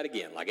kids right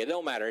again. Like, it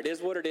don't matter. It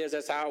is what it is.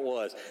 That's how it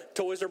was.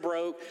 Toys are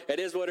broke. It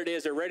is what it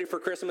is. They're ready for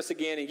Christmas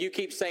again. And you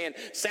keep saying,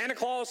 Santa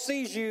Claus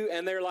sees you.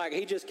 And they're like,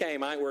 he just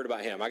came. I ain't worried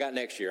about him. I got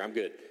next year. I'm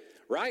good.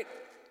 Right?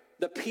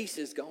 The peace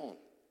is gone.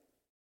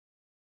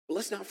 But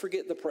let's not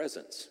forget the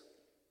presence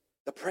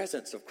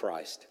of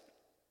Christ.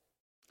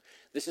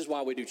 This is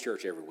why we do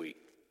church every week.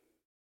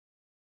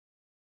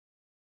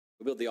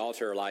 We build the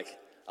altar like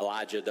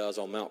Elijah does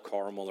on Mount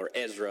Carmel, or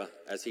Ezra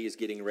as he is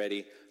getting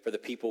ready for the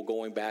people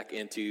going back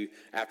into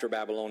after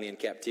Babylonian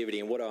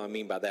captivity. And what do I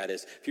mean by that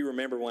is, if you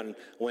remember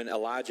when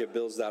Elijah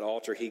builds that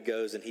altar, he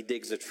goes and he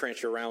digs a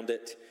trench around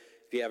it.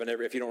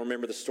 If you don't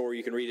remember the story,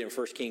 you can read it in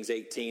 1 Kings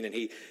 18. And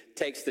he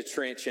takes the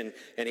trench and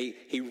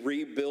he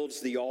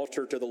rebuilds the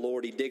altar to the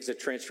Lord. He digs a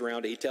trench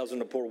around it. He tells them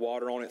to pour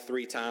water on it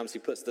 3 times. He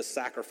puts the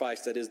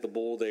sacrifice that is the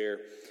bull there.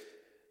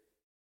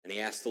 And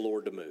he asks the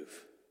Lord to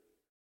move.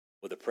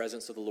 Will the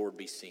presence of the Lord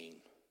be seen?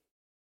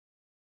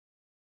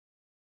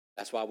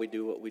 That's why we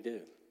do what we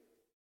do.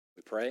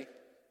 We pray.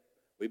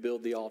 We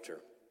build the altar.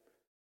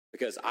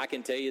 Because I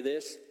can tell you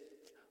this,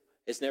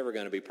 it's never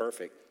going to be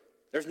perfect.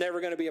 There's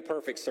never going to be a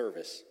perfect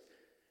service.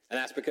 And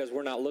that's because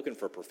we're not looking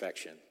for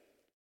perfection.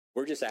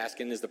 We're just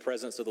asking, is the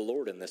presence of the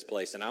Lord in this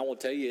place? And I will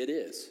tell you it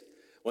is.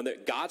 When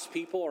God's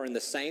people are in the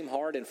same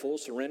heart and full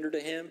surrender to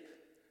him,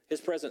 his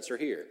presence are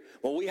here.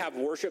 When we have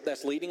worship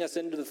that's leading us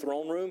into the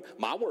throne room,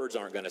 my words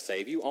aren't going to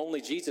save you.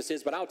 Only Jesus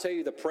is. But I'll tell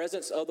you, the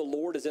presence of the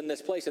Lord is in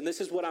this place. And this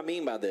is what I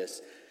mean by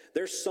this.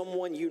 There's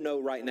someone you know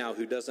right now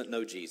who doesn't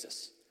know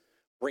Jesus.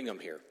 Bring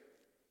them here.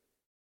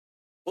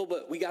 Well,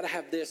 but we got to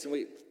have this, and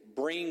we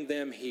bring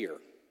them here.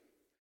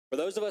 For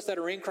those of us that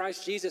are in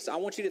Christ Jesus, I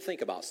want you to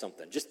think about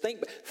something. Just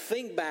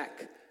think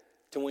back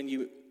to when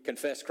you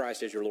confessed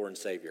Christ as your Lord and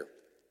Savior.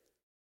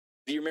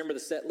 Do you remember the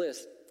set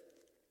list?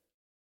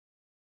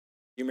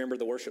 You remember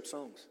the worship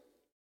songs?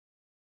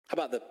 How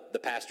about the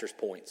pastor's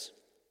points?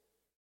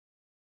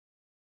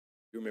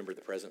 You remember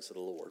the presence of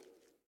the Lord.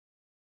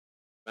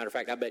 Matter of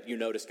fact, I bet you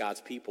noticed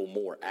God's people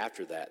more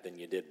after that than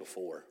you did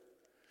before.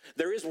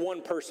 There is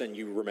one person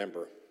you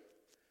remember,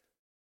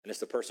 and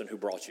it's the person who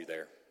brought you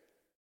there.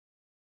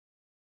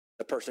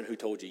 The person who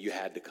told you you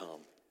had to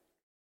come.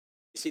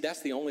 You see,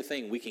 that's the only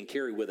thing we can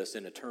carry with us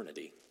in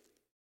eternity,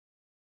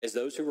 is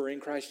those who are in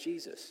Christ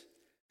Jesus.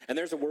 And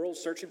there's a world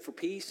searching for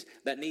peace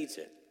that needs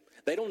it.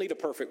 They don't need a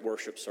perfect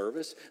worship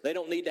service. They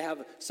don't need to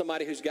have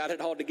somebody who's got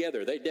it all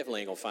together. They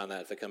definitely ain't going to find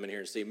that if they come in here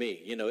and see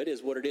me. You know, it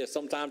is what it is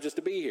sometimes just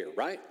to be here,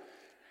 right?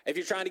 If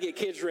you're trying to get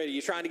kids ready,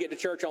 you're trying to get to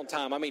church on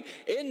time. I mean,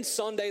 isn't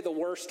Sunday the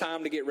worst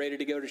time to get ready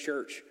to go to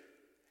church?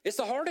 It's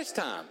the hardest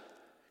time.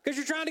 Because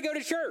you're trying to go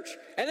to church.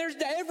 And there's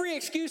every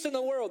excuse in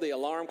the world. The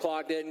alarm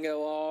clock didn't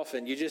go off.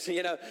 And you just,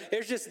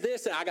 there's just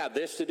this. And I got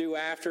this to do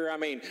after. I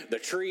mean, the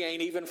tree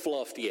ain't even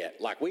fluffed yet.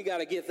 Like, we got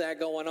to get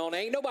that going on.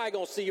 Ain't nobody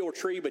going to see your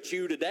tree but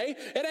you today.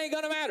 It ain't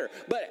going to matter.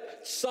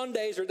 But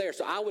Sundays are there.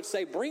 So I would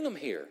say bring them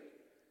here.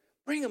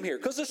 Bring them here.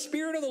 Because the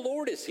Spirit of the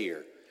Lord is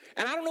here.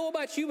 And I don't know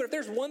about you, but if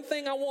there's one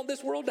thing I want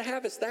this world to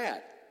have, it's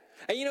that.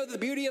 And you know the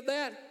beauty of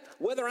that?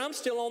 Whether I'm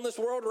still on this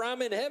world or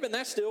I'm in heaven,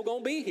 that's still going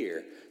to be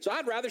here. So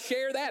I'd rather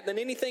share that than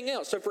anything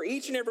else. So for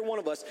each and every one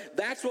of us,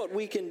 that's what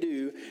we can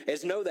do,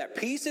 is know that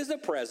peace is the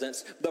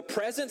presence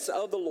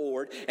of the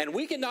Lord. And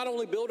we can not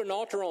only build an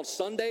altar on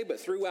Sunday, but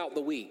throughout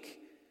the week.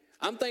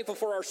 I'm thankful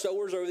for our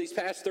sowers over these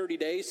past 30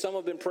 days. Some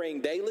have been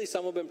praying daily.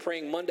 Some have been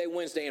praying Monday,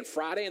 Wednesday, and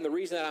Friday. And the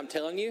reason that I'm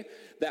telling you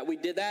that we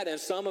did that, and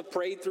some have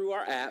prayed through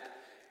our app,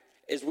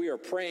 is we are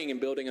praying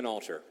and building an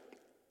altar.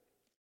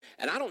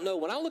 And I don't know,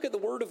 when I look at the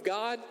Word of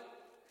God,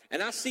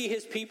 and I see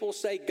his people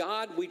say,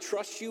 God, we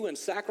trust you and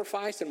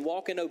sacrifice and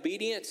walk in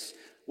obedience.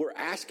 We're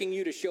asking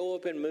you to show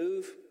up and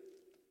move.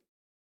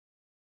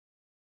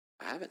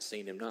 I haven't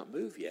seen him not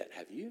move yet,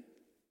 have you?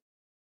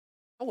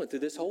 I went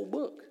through this whole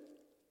book.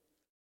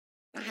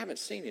 I haven't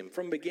seen him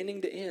from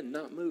beginning to end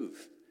not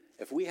move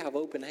if we have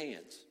open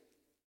hands.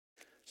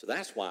 So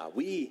that's why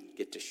we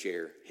get to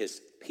share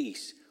his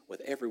peace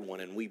with everyone,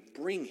 and we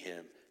bring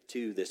him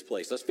to this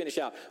place. Let's finish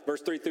out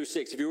verse 3 through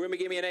 6. If you're with me,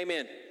 give me an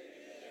amen.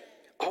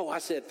 Oh, I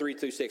said 3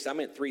 through 6. I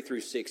meant 3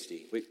 through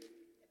 60.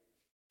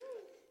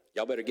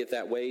 Y'all better get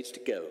that wage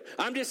to go.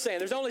 I'm just saying,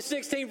 there's only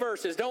 16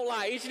 verses. Don't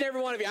lie. Each and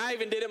every one of you. I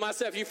even did it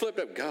myself. You flipped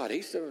up. God,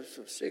 he's so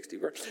 60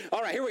 verses.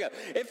 All right, here we go.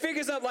 It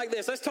figures up like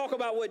this. Let's talk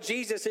about what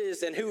Jesus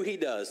is and who he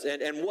does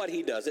and what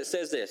he does. It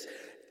says this,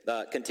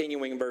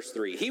 continuing in verse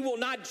 3. He will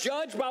not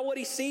judge by what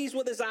he sees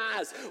with his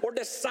eyes or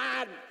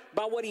decide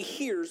by what he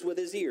hears with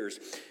his ears.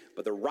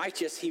 But the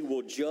righteous he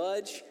will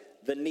judge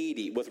the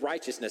needy. With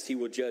righteousness he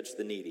will judge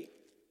the needy.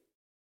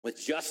 With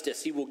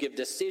justice, he will give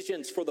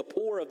decisions for the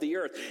poor of the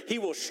earth. He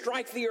will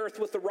strike the earth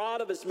with the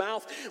rod of his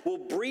mouth, will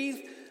breathe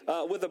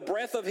with the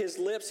breath of his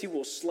lips. He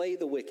will slay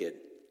the wicked.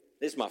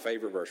 This is my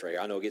favorite verse right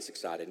here. I know it gets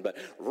exciting, but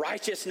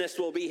righteousness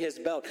will be his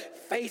belt.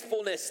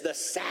 Faithfulness, the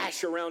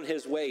sash around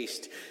his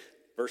waist.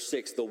 Verse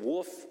 6, the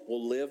wolf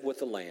will live with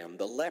the lamb.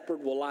 The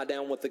leopard will lie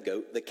down with the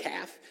goat, the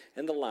calf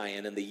and the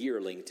lion and the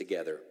yearling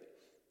together.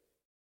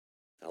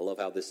 I love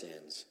how this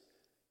ends.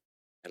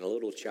 And a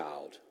little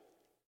child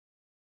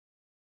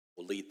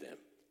will lead them.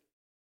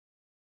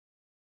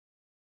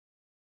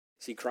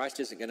 See, Christ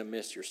isn't going to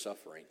miss your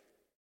suffering.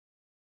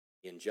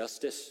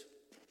 Injustice,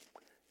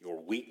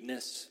 your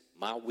weakness,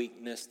 my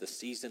weakness, the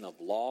season of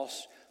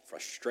loss,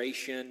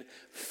 frustration,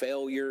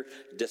 failure,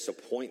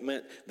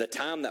 disappointment, the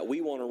time that we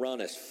want to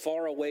run as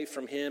far away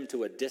from him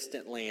to a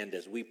distant land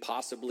as we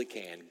possibly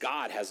can.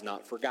 God has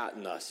not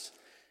forgotten us.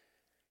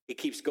 He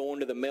keeps going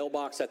to the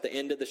mailbox at the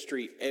end of the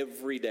street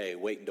every day,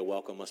 waiting to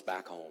welcome us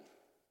back home.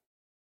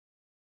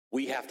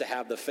 We have to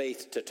have the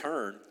faith to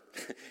turn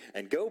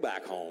and go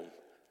back home.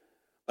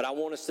 But I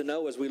want us to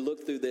know as we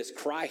look through this,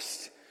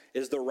 Christ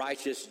is the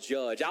righteous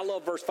judge. I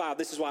love verse 5.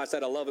 This is why I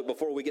said I love it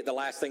before we get the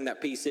last thing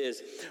that piece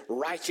is.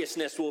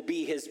 Righteousness will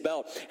be his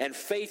belt and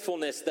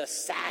faithfulness the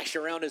sash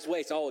around his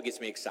waist. Oh, it gets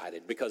me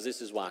excited because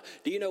this is why.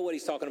 Do you know what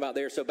he's talking about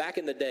there? So back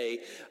in the day,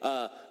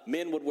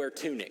 men would wear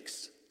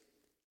tunics,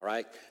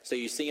 right? So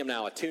you see them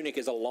now. A tunic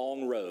is a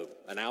long robe,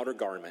 an outer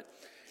garment.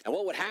 And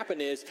what would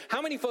happen is,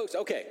 how many folks,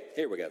 okay,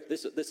 here we go.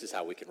 This is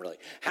how we can relate.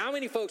 How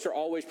many folks are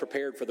always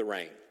prepared for the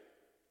rain?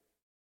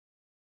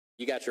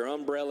 You got your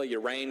umbrella,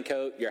 your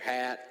raincoat, your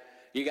hat.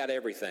 You got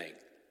everything.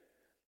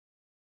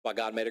 Why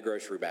God made a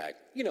grocery bag.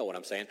 You know what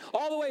I'm saying.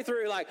 All the way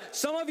through, like,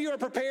 some of you are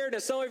prepared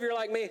and some of you are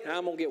like me.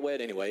 I'm going to get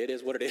wet anyway. It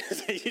is what it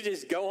is. You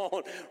just go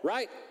on,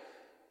 right?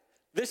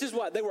 This is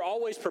what they were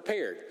always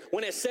prepared.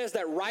 When it says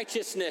that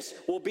righteousness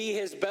will be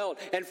his belt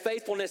and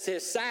faithfulness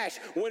his sash,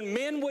 when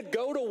men would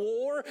go to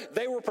war,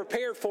 they were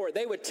prepared for it.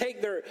 They would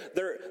take their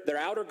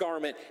outer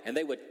garment and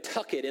they would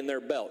tuck it in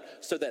their belt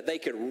so that they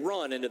could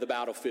run into the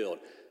battlefield.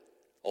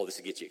 Oh, this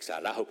will get you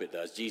excited. I hope it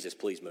does. Jesus,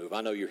 please move.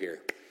 I know you're here.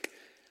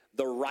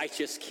 The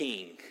righteous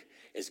king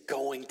is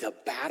going to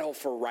battle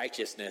for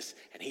righteousness,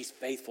 and he's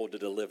faithful to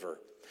deliver.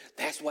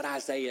 That's what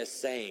Isaiah is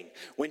saying.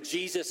 When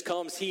Jesus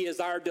comes, he is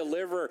our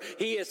deliverer.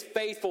 He is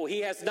faithful. He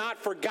has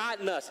not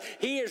forgotten us.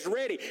 He is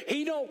ready.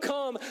 He don't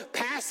come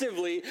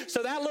passively.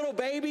 So that little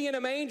baby in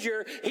a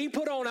manger, he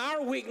put on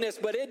our weakness,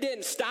 but it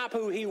didn't stop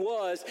who he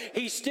was.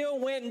 He still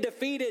went and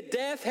defeated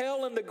death,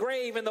 hell, and the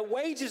grave and the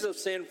wages of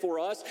sin for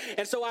us.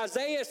 And so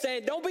Isaiah is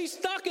saying, don't be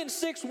stuck in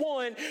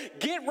 6:1.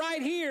 Get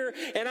right here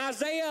in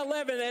Isaiah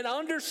 11 and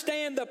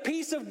understand the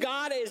peace of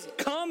God is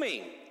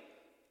coming.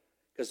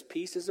 Because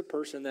peace is a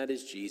person that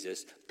is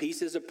Jesus.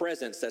 Peace is a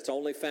presence that's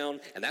only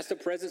found, and that's the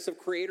presence of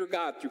Creator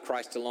God through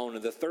Christ alone.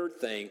 And the third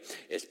thing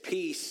is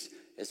peace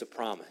is a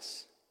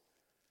promise.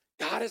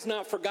 God has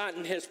not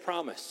forgotten his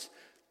promise.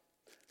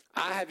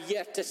 I have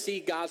yet to see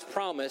God's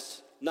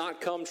promise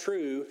not come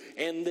true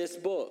in this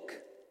book.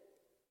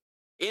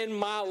 In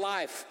my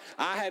life,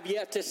 I have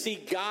yet to see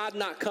God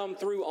not come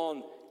through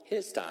on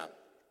his time.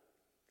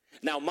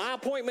 Now, my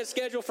appointment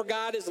schedule for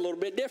God is a little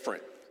bit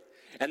different,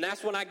 and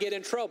that's when I get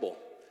in trouble.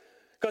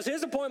 Because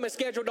his appointment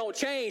schedule don't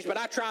change, but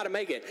I try to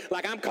make it.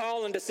 Like, I'm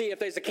calling to see if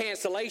there's a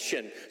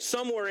cancellation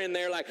somewhere in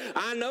there. Like,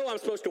 I know I'm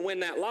supposed to win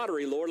that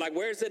lottery, Lord. Like,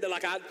 where's it?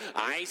 Like,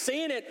 I ain't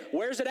seeing it.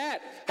 Where's it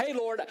at? Hey,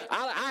 Lord,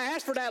 I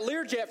asked for that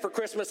Learjet for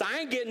Christmas.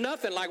 I ain't getting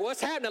nothing. Like,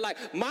 what's happening? Like,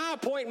 my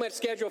appointment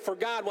schedule for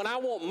God, when I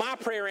want my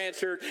prayer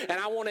answered and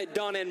I want it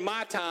done in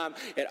my time,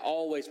 it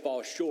always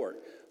falls short.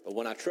 But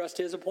when I trust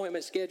his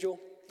appointment schedule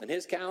and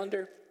his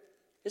calendar,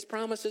 his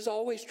promise is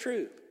always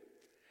true.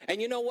 And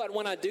you know what?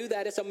 When I do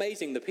that, it's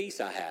amazing the peace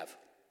I have.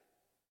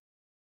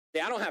 See,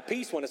 I don't have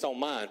peace when it's on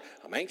mine.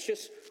 I'm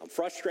anxious. I'm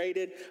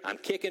frustrated. I'm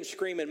kicking,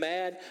 screaming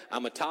mad.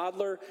 I'm a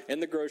toddler in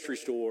the grocery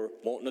store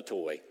wanting a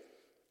toy.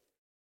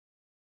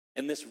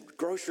 And this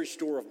grocery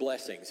store of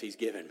blessings he's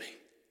given me.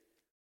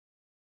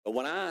 But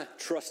when I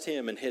trust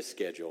him and his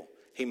schedule,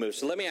 he moves.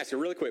 So let me ask you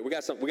really quick. We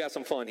got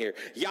some fun here.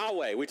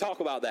 Yahweh. We talk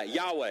about that.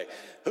 Yahweh.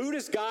 Who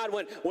does God,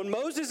 when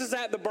Moses is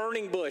at the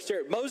burning bush,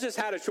 Moses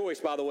had a choice,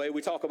 by the way.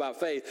 We talk about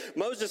faith.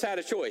 Moses had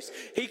a choice.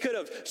 He could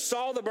have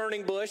saw the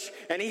burning bush,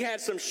 and he had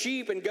some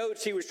sheep and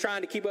goats he was trying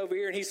to keep over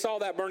here, and he saw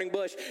that burning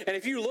bush. And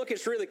if you look,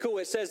 it's really cool.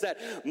 It says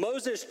that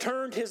Moses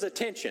turned his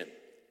attention.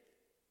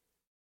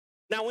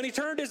 Now, when he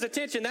turned his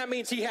attention, that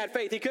means he had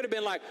faith. He could have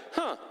been like,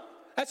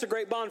 that's a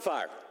great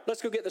bonfire.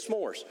 Let's go get the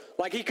s'mores.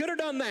 Like, he could have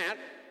done that.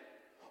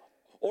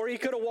 Or he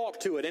could have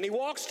walked to it, and he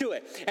walks to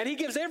it. And he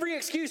gives every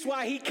excuse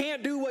why he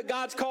can't do what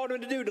God's called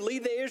him to do, to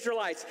lead the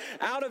Israelites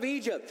out of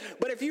Egypt.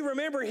 But if you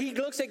remember, he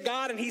looks at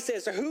God and he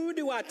says, who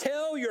do I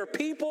tell your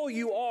people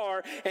you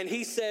are? And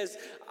he says,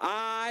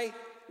 I,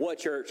 what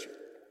church?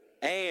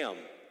 Am.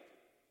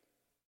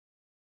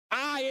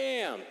 I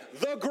am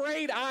the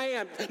great I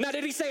am. Now,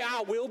 did he say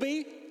I will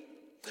be?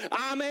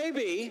 I may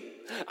be.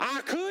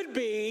 I could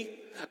be.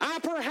 I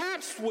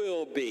perhaps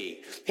will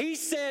be. He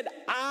said,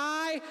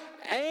 I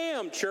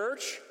am,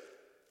 church.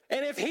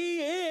 And if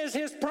he is,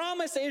 his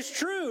promise is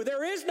true.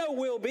 There is no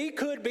will be,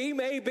 could be,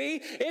 may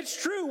be.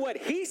 It's true. What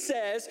he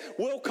says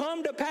will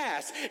come to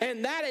pass.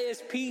 And that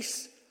is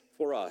peace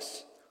for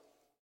us.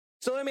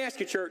 So let me ask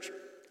you, church.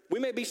 We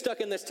may be stuck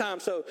in this time.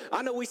 So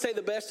I know we say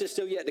the best is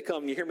still yet to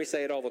come. You hear me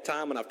say it all the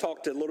time. And I've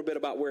talked a little bit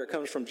about where it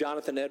comes from.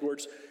 Jonathan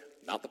Edwards,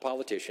 not the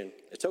politician.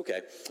 It's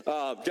okay.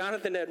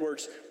 Jonathan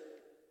Edwards.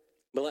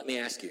 But let me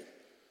ask you,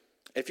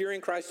 if you're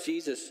in Christ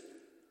Jesus,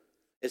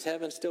 is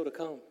heaven still to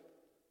come?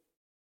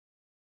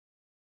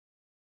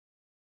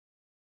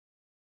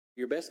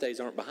 Your best days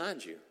aren't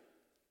behind you.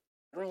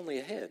 They're only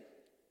ahead.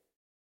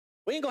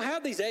 We ain't going to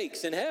have these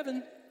aches in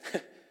heaven.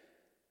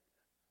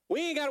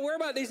 We ain't got to worry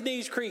about these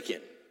knees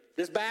creaking,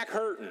 this back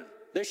hurting,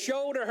 this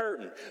shoulder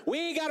hurting. We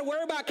ain't got to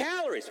worry about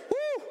calories.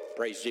 Woo!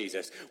 Praise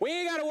Jesus. We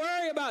ain't got to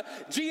worry about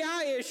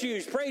GI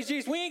issues. Praise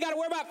Jesus. We ain't got to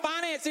worry about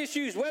finance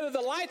issues, whether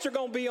the lights are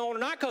going to be on or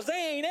not, because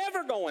they ain't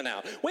ever going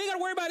out. We ain't got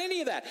to worry about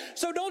any of that.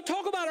 So don't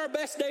talk about our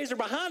best days are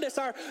behind us,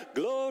 our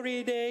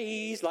glory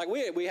days. Like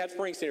we had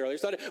Springsteen earlier.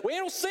 So we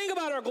don't sing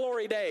about our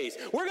glory days.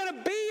 We're going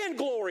to be in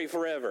glory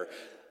forever.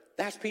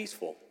 That's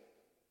peaceful.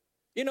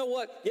 You know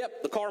what?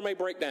 Yep, the car may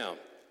break down.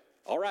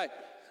 All right.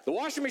 The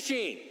washing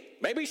machine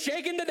may be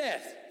shaken to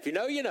death. If you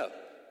know, you know.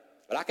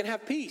 But I can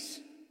have peace.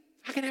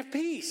 I can have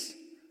peace.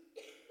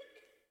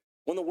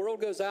 When the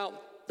world goes out,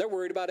 they're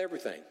worried about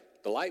everything.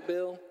 The light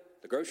bill,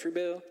 the grocery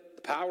bill,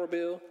 the power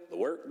bill, the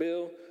work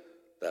bill,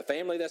 the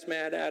family that's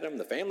mad at them,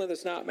 the family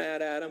that's not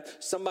mad at them,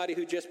 somebody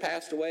who just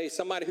passed away,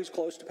 somebody who's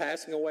close to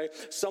passing away,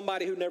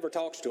 somebody who never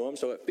talks to them,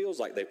 so it feels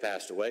like they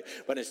passed away.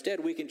 But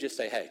instead, we can just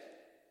say, hey,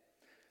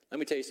 let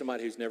me tell you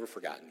somebody who's never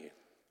forgotten you,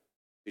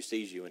 who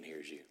sees you and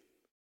hears you.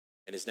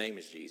 And his name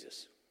is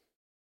Jesus.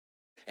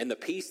 And the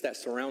peace that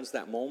surrounds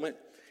that moment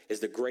is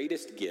the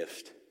greatest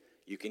gift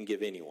you can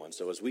give anyone.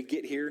 So as we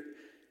get here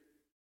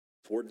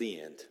toward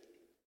the end,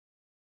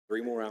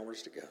 3 more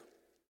hours to go.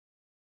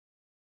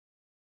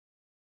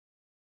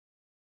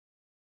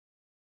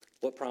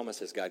 What promise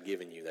has God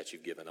given you that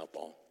you've given up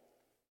on?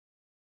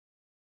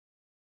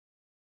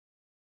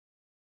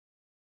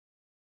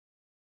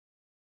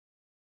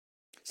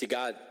 See,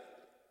 God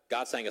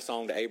sang a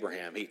song to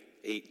Abraham.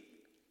 He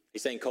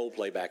sang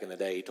Coldplay back in the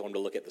day. He told him to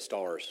look at the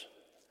stars.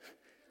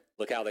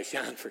 Look how they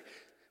shine for...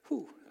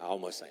 Whew, I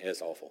almost sang,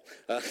 it's awful.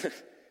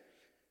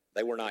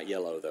 They were not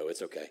yellow, though.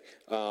 It's okay.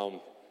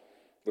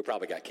 We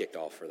probably got kicked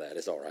off for that.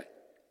 It's all right.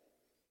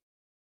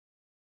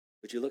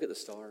 Would you look at the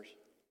stars?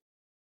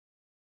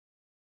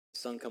 The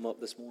sun come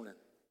up this morning.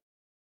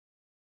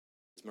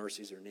 His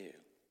mercies are new.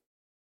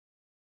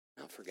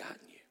 Not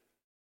forgotten you.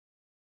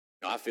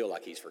 I feel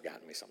like he's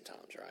forgotten me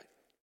sometimes, right?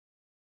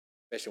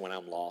 Especially when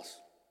I'm lost.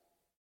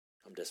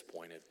 I'm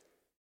disappointed,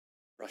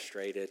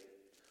 frustrated.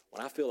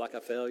 When I feel like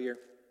a failure,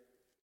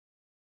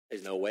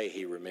 there's no way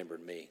he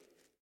remembered me.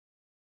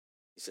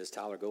 He says,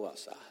 Tyler, go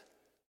outside.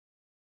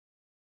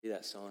 See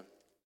that sun?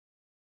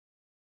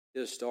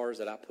 See the stars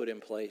that I put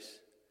in place?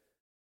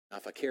 Now,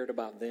 if I cared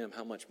about them,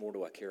 how much more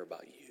do I care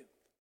about you?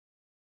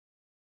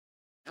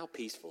 How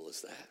peaceful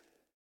is that?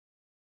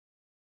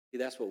 See,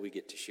 that's what we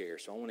get to share.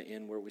 So I want to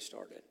end where we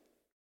started.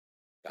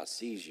 God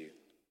sees you.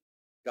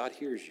 God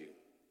hears you.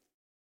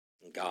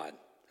 And God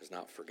has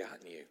not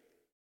forgotten you.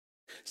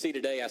 See,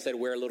 today I said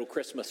wear a little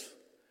Christmas.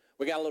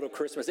 We got a little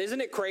Christmas. Isn't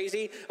it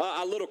crazy?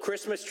 A little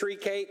Christmas tree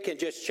cake can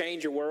just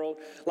change your world.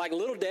 Like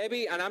Little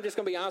Debbie, and I'm just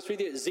going to be honest with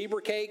you,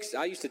 zebra cakes,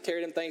 I used to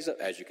tear them things up,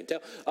 as you can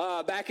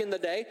tell, back in the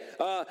day.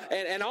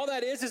 And all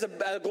that is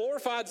a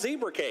glorified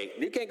zebra cake.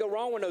 You can't go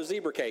wrong with those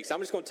zebra cakes.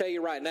 I'm just going to tell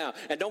you right now.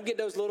 And don't get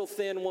those little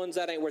thin ones.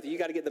 That ain't worth it. You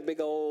got to get the big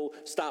old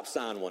stop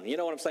sign one. You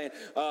know what I'm saying?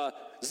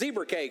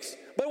 Zebra cakes.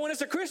 But when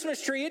it's a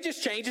Christmas tree, it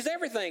just changes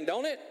everything,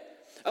 don't it?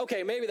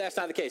 Okay, maybe that's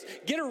not the case.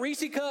 Get a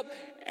Reese cup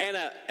and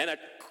a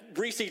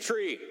Reese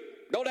tree.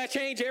 Don't that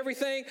change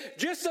everything?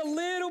 Just a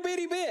little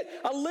bitty bit,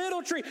 a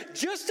little tree,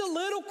 just a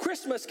little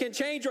Christmas can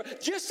change,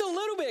 just a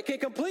little bit can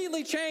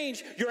completely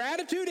change your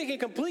attitude. It can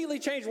completely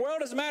change the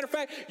world. As a matter of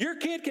fact, your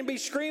kid can be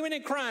screaming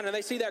and crying and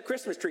they see that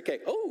Christmas tree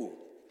cake. Oh,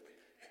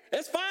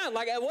 it's fine.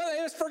 Like,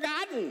 well, it's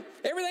forgotten.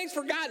 Everything's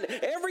forgotten.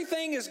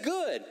 Everything is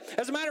good.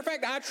 As a matter of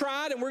fact, I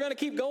tried, and we're going to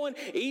keep going.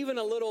 Even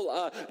a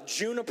little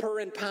juniper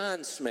and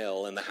pine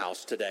smell in the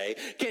house today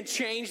can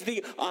change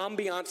the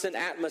ambiance and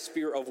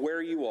atmosphere of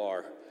where you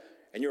are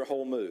and your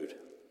whole mood.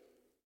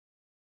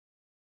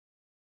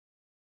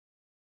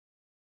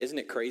 Isn't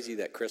it crazy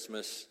that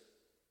Christmas,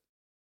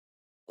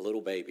 a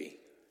little baby,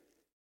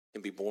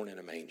 can be born in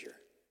a manger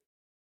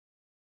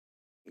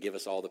and give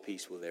us all the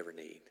peace we'll ever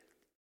need?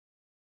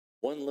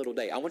 One little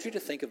day. I want you to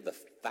think of the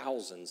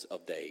thousands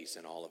of days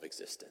in all of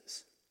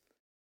existence.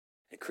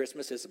 And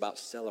Christmas is about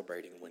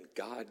celebrating when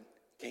God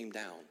came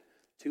down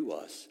to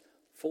us,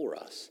 for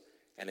us,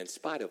 and in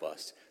spite of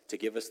us, to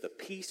give us the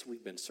peace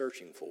we've been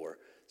searching for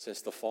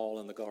since the fall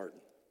in the garden.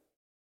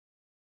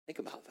 Think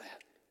about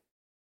that.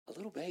 A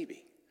little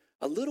baby.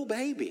 A little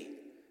baby.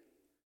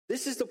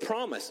 This is the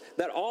promise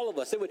that all of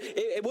us,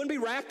 it wouldn't be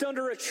wrapped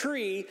under a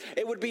tree,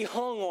 it would be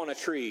hung on a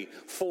tree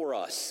for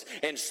us,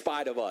 in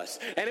spite of us.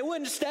 And it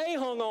wouldn't stay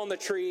hung on the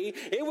tree,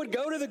 it would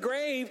go to the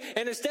grave,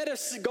 and instead of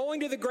going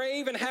to the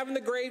grave and having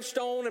the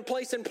gravestone and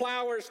placing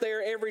flowers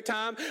there every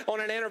time on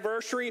an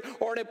anniversary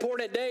or an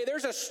important day,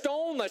 there's a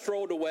stone that's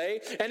rolled away,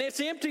 and it's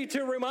empty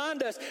to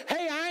remind us,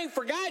 hey, I ain't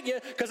forgot you,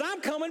 because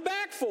I'm coming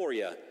back for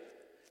you.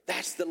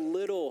 That's the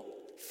little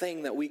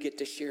thing that we get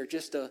to share,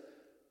 just a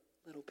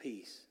little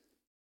piece.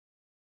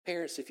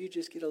 Parents, if you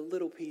just get a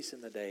little piece in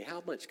the day,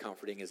 how much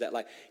comforting is that?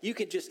 Like, you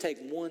can just take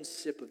one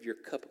sip of your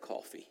cup of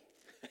coffee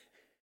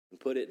and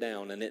put it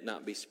down and it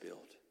not be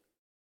spilled.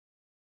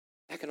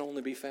 That can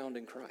only be found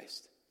in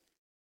Christ.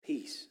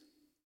 Peace.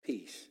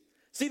 Peace.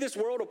 See, this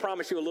world will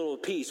promise you a little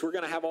peace. We're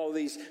going to have all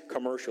these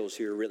commercials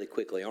here really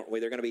quickly, aren't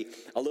we? They're going to be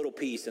a little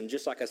peace. And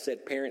just like I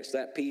said, parents,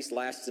 that peace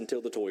lasts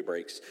until the toy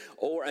breaks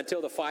or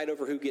until the fight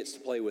over who gets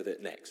to play with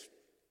it next,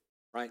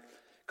 right?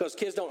 Because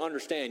kids don't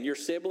understand. Your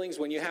siblings,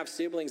 when you have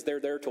siblings,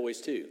 they're their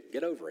toys too.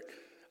 Get over it.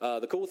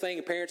 The cool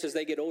thing, parents, as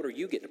they get older,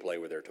 you get to play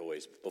with their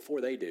toys before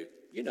they do,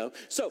 you know.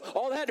 So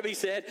all that to be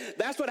said,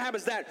 that's what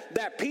happens.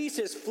 That peace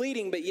is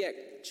fleeting, but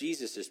yet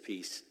Jesus'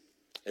 peace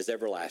is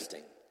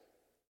everlasting.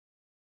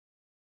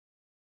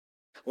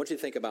 I want you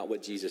to think about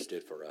what Jesus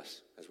did for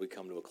us as we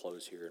come to a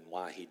close here and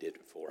why he did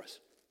it for us.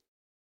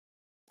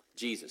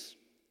 Jesus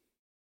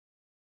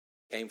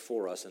came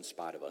for us in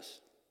spite of us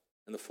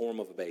in the form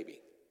of a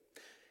baby.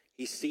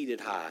 He's seated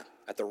high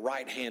at the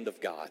right hand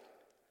of God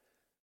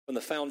from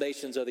the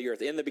foundations of the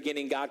earth. In the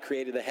beginning, God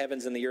created the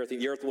heavens and the earth.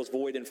 The earth was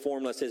void and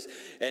formless,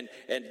 and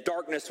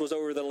darkness was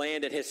over the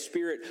land, and his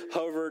spirit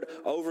hovered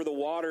over the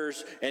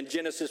waters. And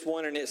Genesis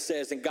 1, and it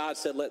says, and God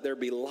said, let there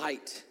be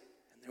light.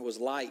 And there was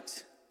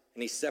light.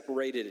 And he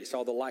separated it. He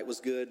saw the light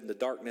was good and the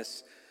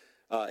darkness.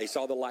 He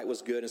saw the light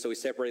was good, and so he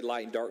separated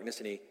light and darkness,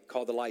 and he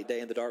called the light day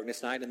and the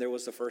darkness night, and there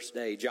was the first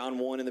day. John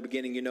 1, in the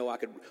beginning, you know,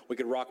 we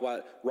could rock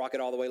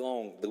it all the way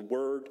long. The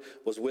Word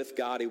was with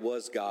God. He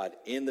was God.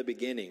 In the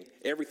beginning,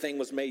 everything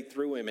was made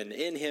through him, and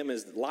in him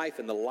is life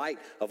and the light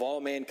of all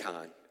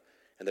mankind,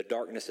 and the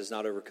darkness has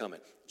not overcome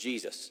it.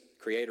 Jesus,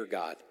 Creator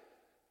God.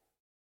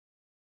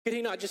 Could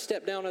he not just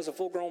step down as a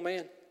full-grown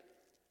man?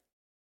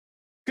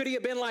 Could he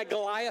have been like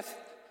Goliath,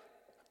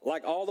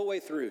 like all the way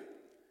through?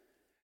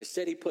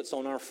 Instead, he puts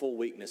on our full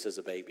weakness as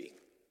a baby.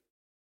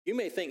 You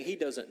may think he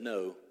doesn't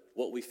know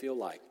what we feel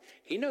like.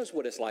 He knows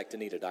what it's like to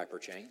need a diaper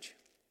change.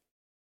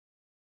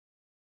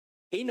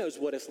 He knows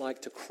what it's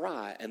like to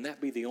cry, and that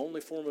be the only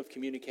form of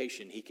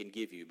communication he can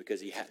give you because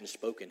he hadn't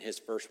spoken his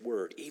first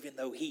word, even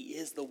though he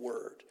is the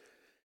Word.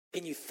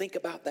 Can you think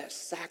about that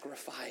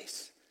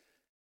sacrifice?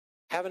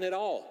 Having it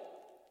all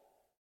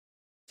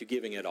to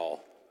giving it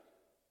all.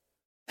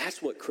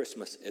 That's what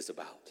Christmas is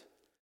about.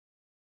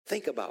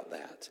 Think about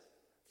that.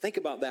 Think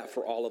about that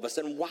for all of us.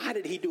 And why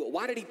did he do it?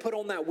 Why did he put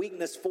on that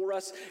weakness for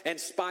us in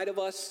spite of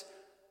us?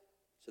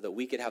 So that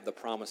we could have the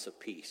promise of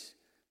peace.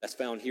 That's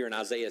found here in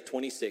Isaiah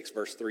 26,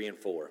 verse 3 and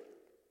 4.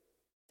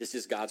 This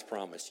is God's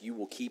promise. You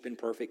will keep in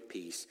perfect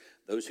peace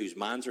those whose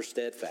minds are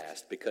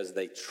steadfast because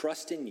they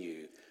trust in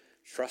you,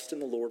 trust in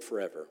the Lord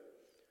forever.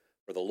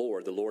 For the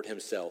Lord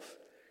himself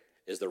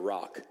is the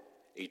rock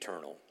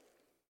eternal.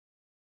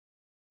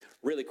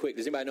 Really quick,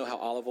 does anybody know how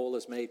olive oil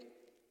is made?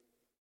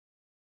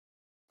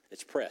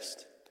 It's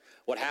pressed.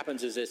 What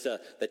happens is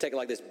they take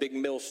like this big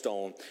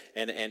millstone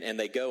and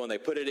they go and they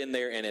put it in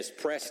there and it's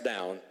pressed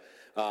down.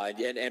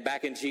 And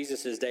back in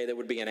Jesus' day, there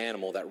would be an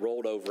animal that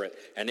rolled over it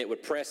and it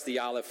would press the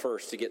olive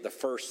first to get the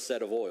first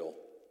set of oil.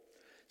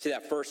 See,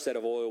 that first set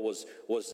of oil was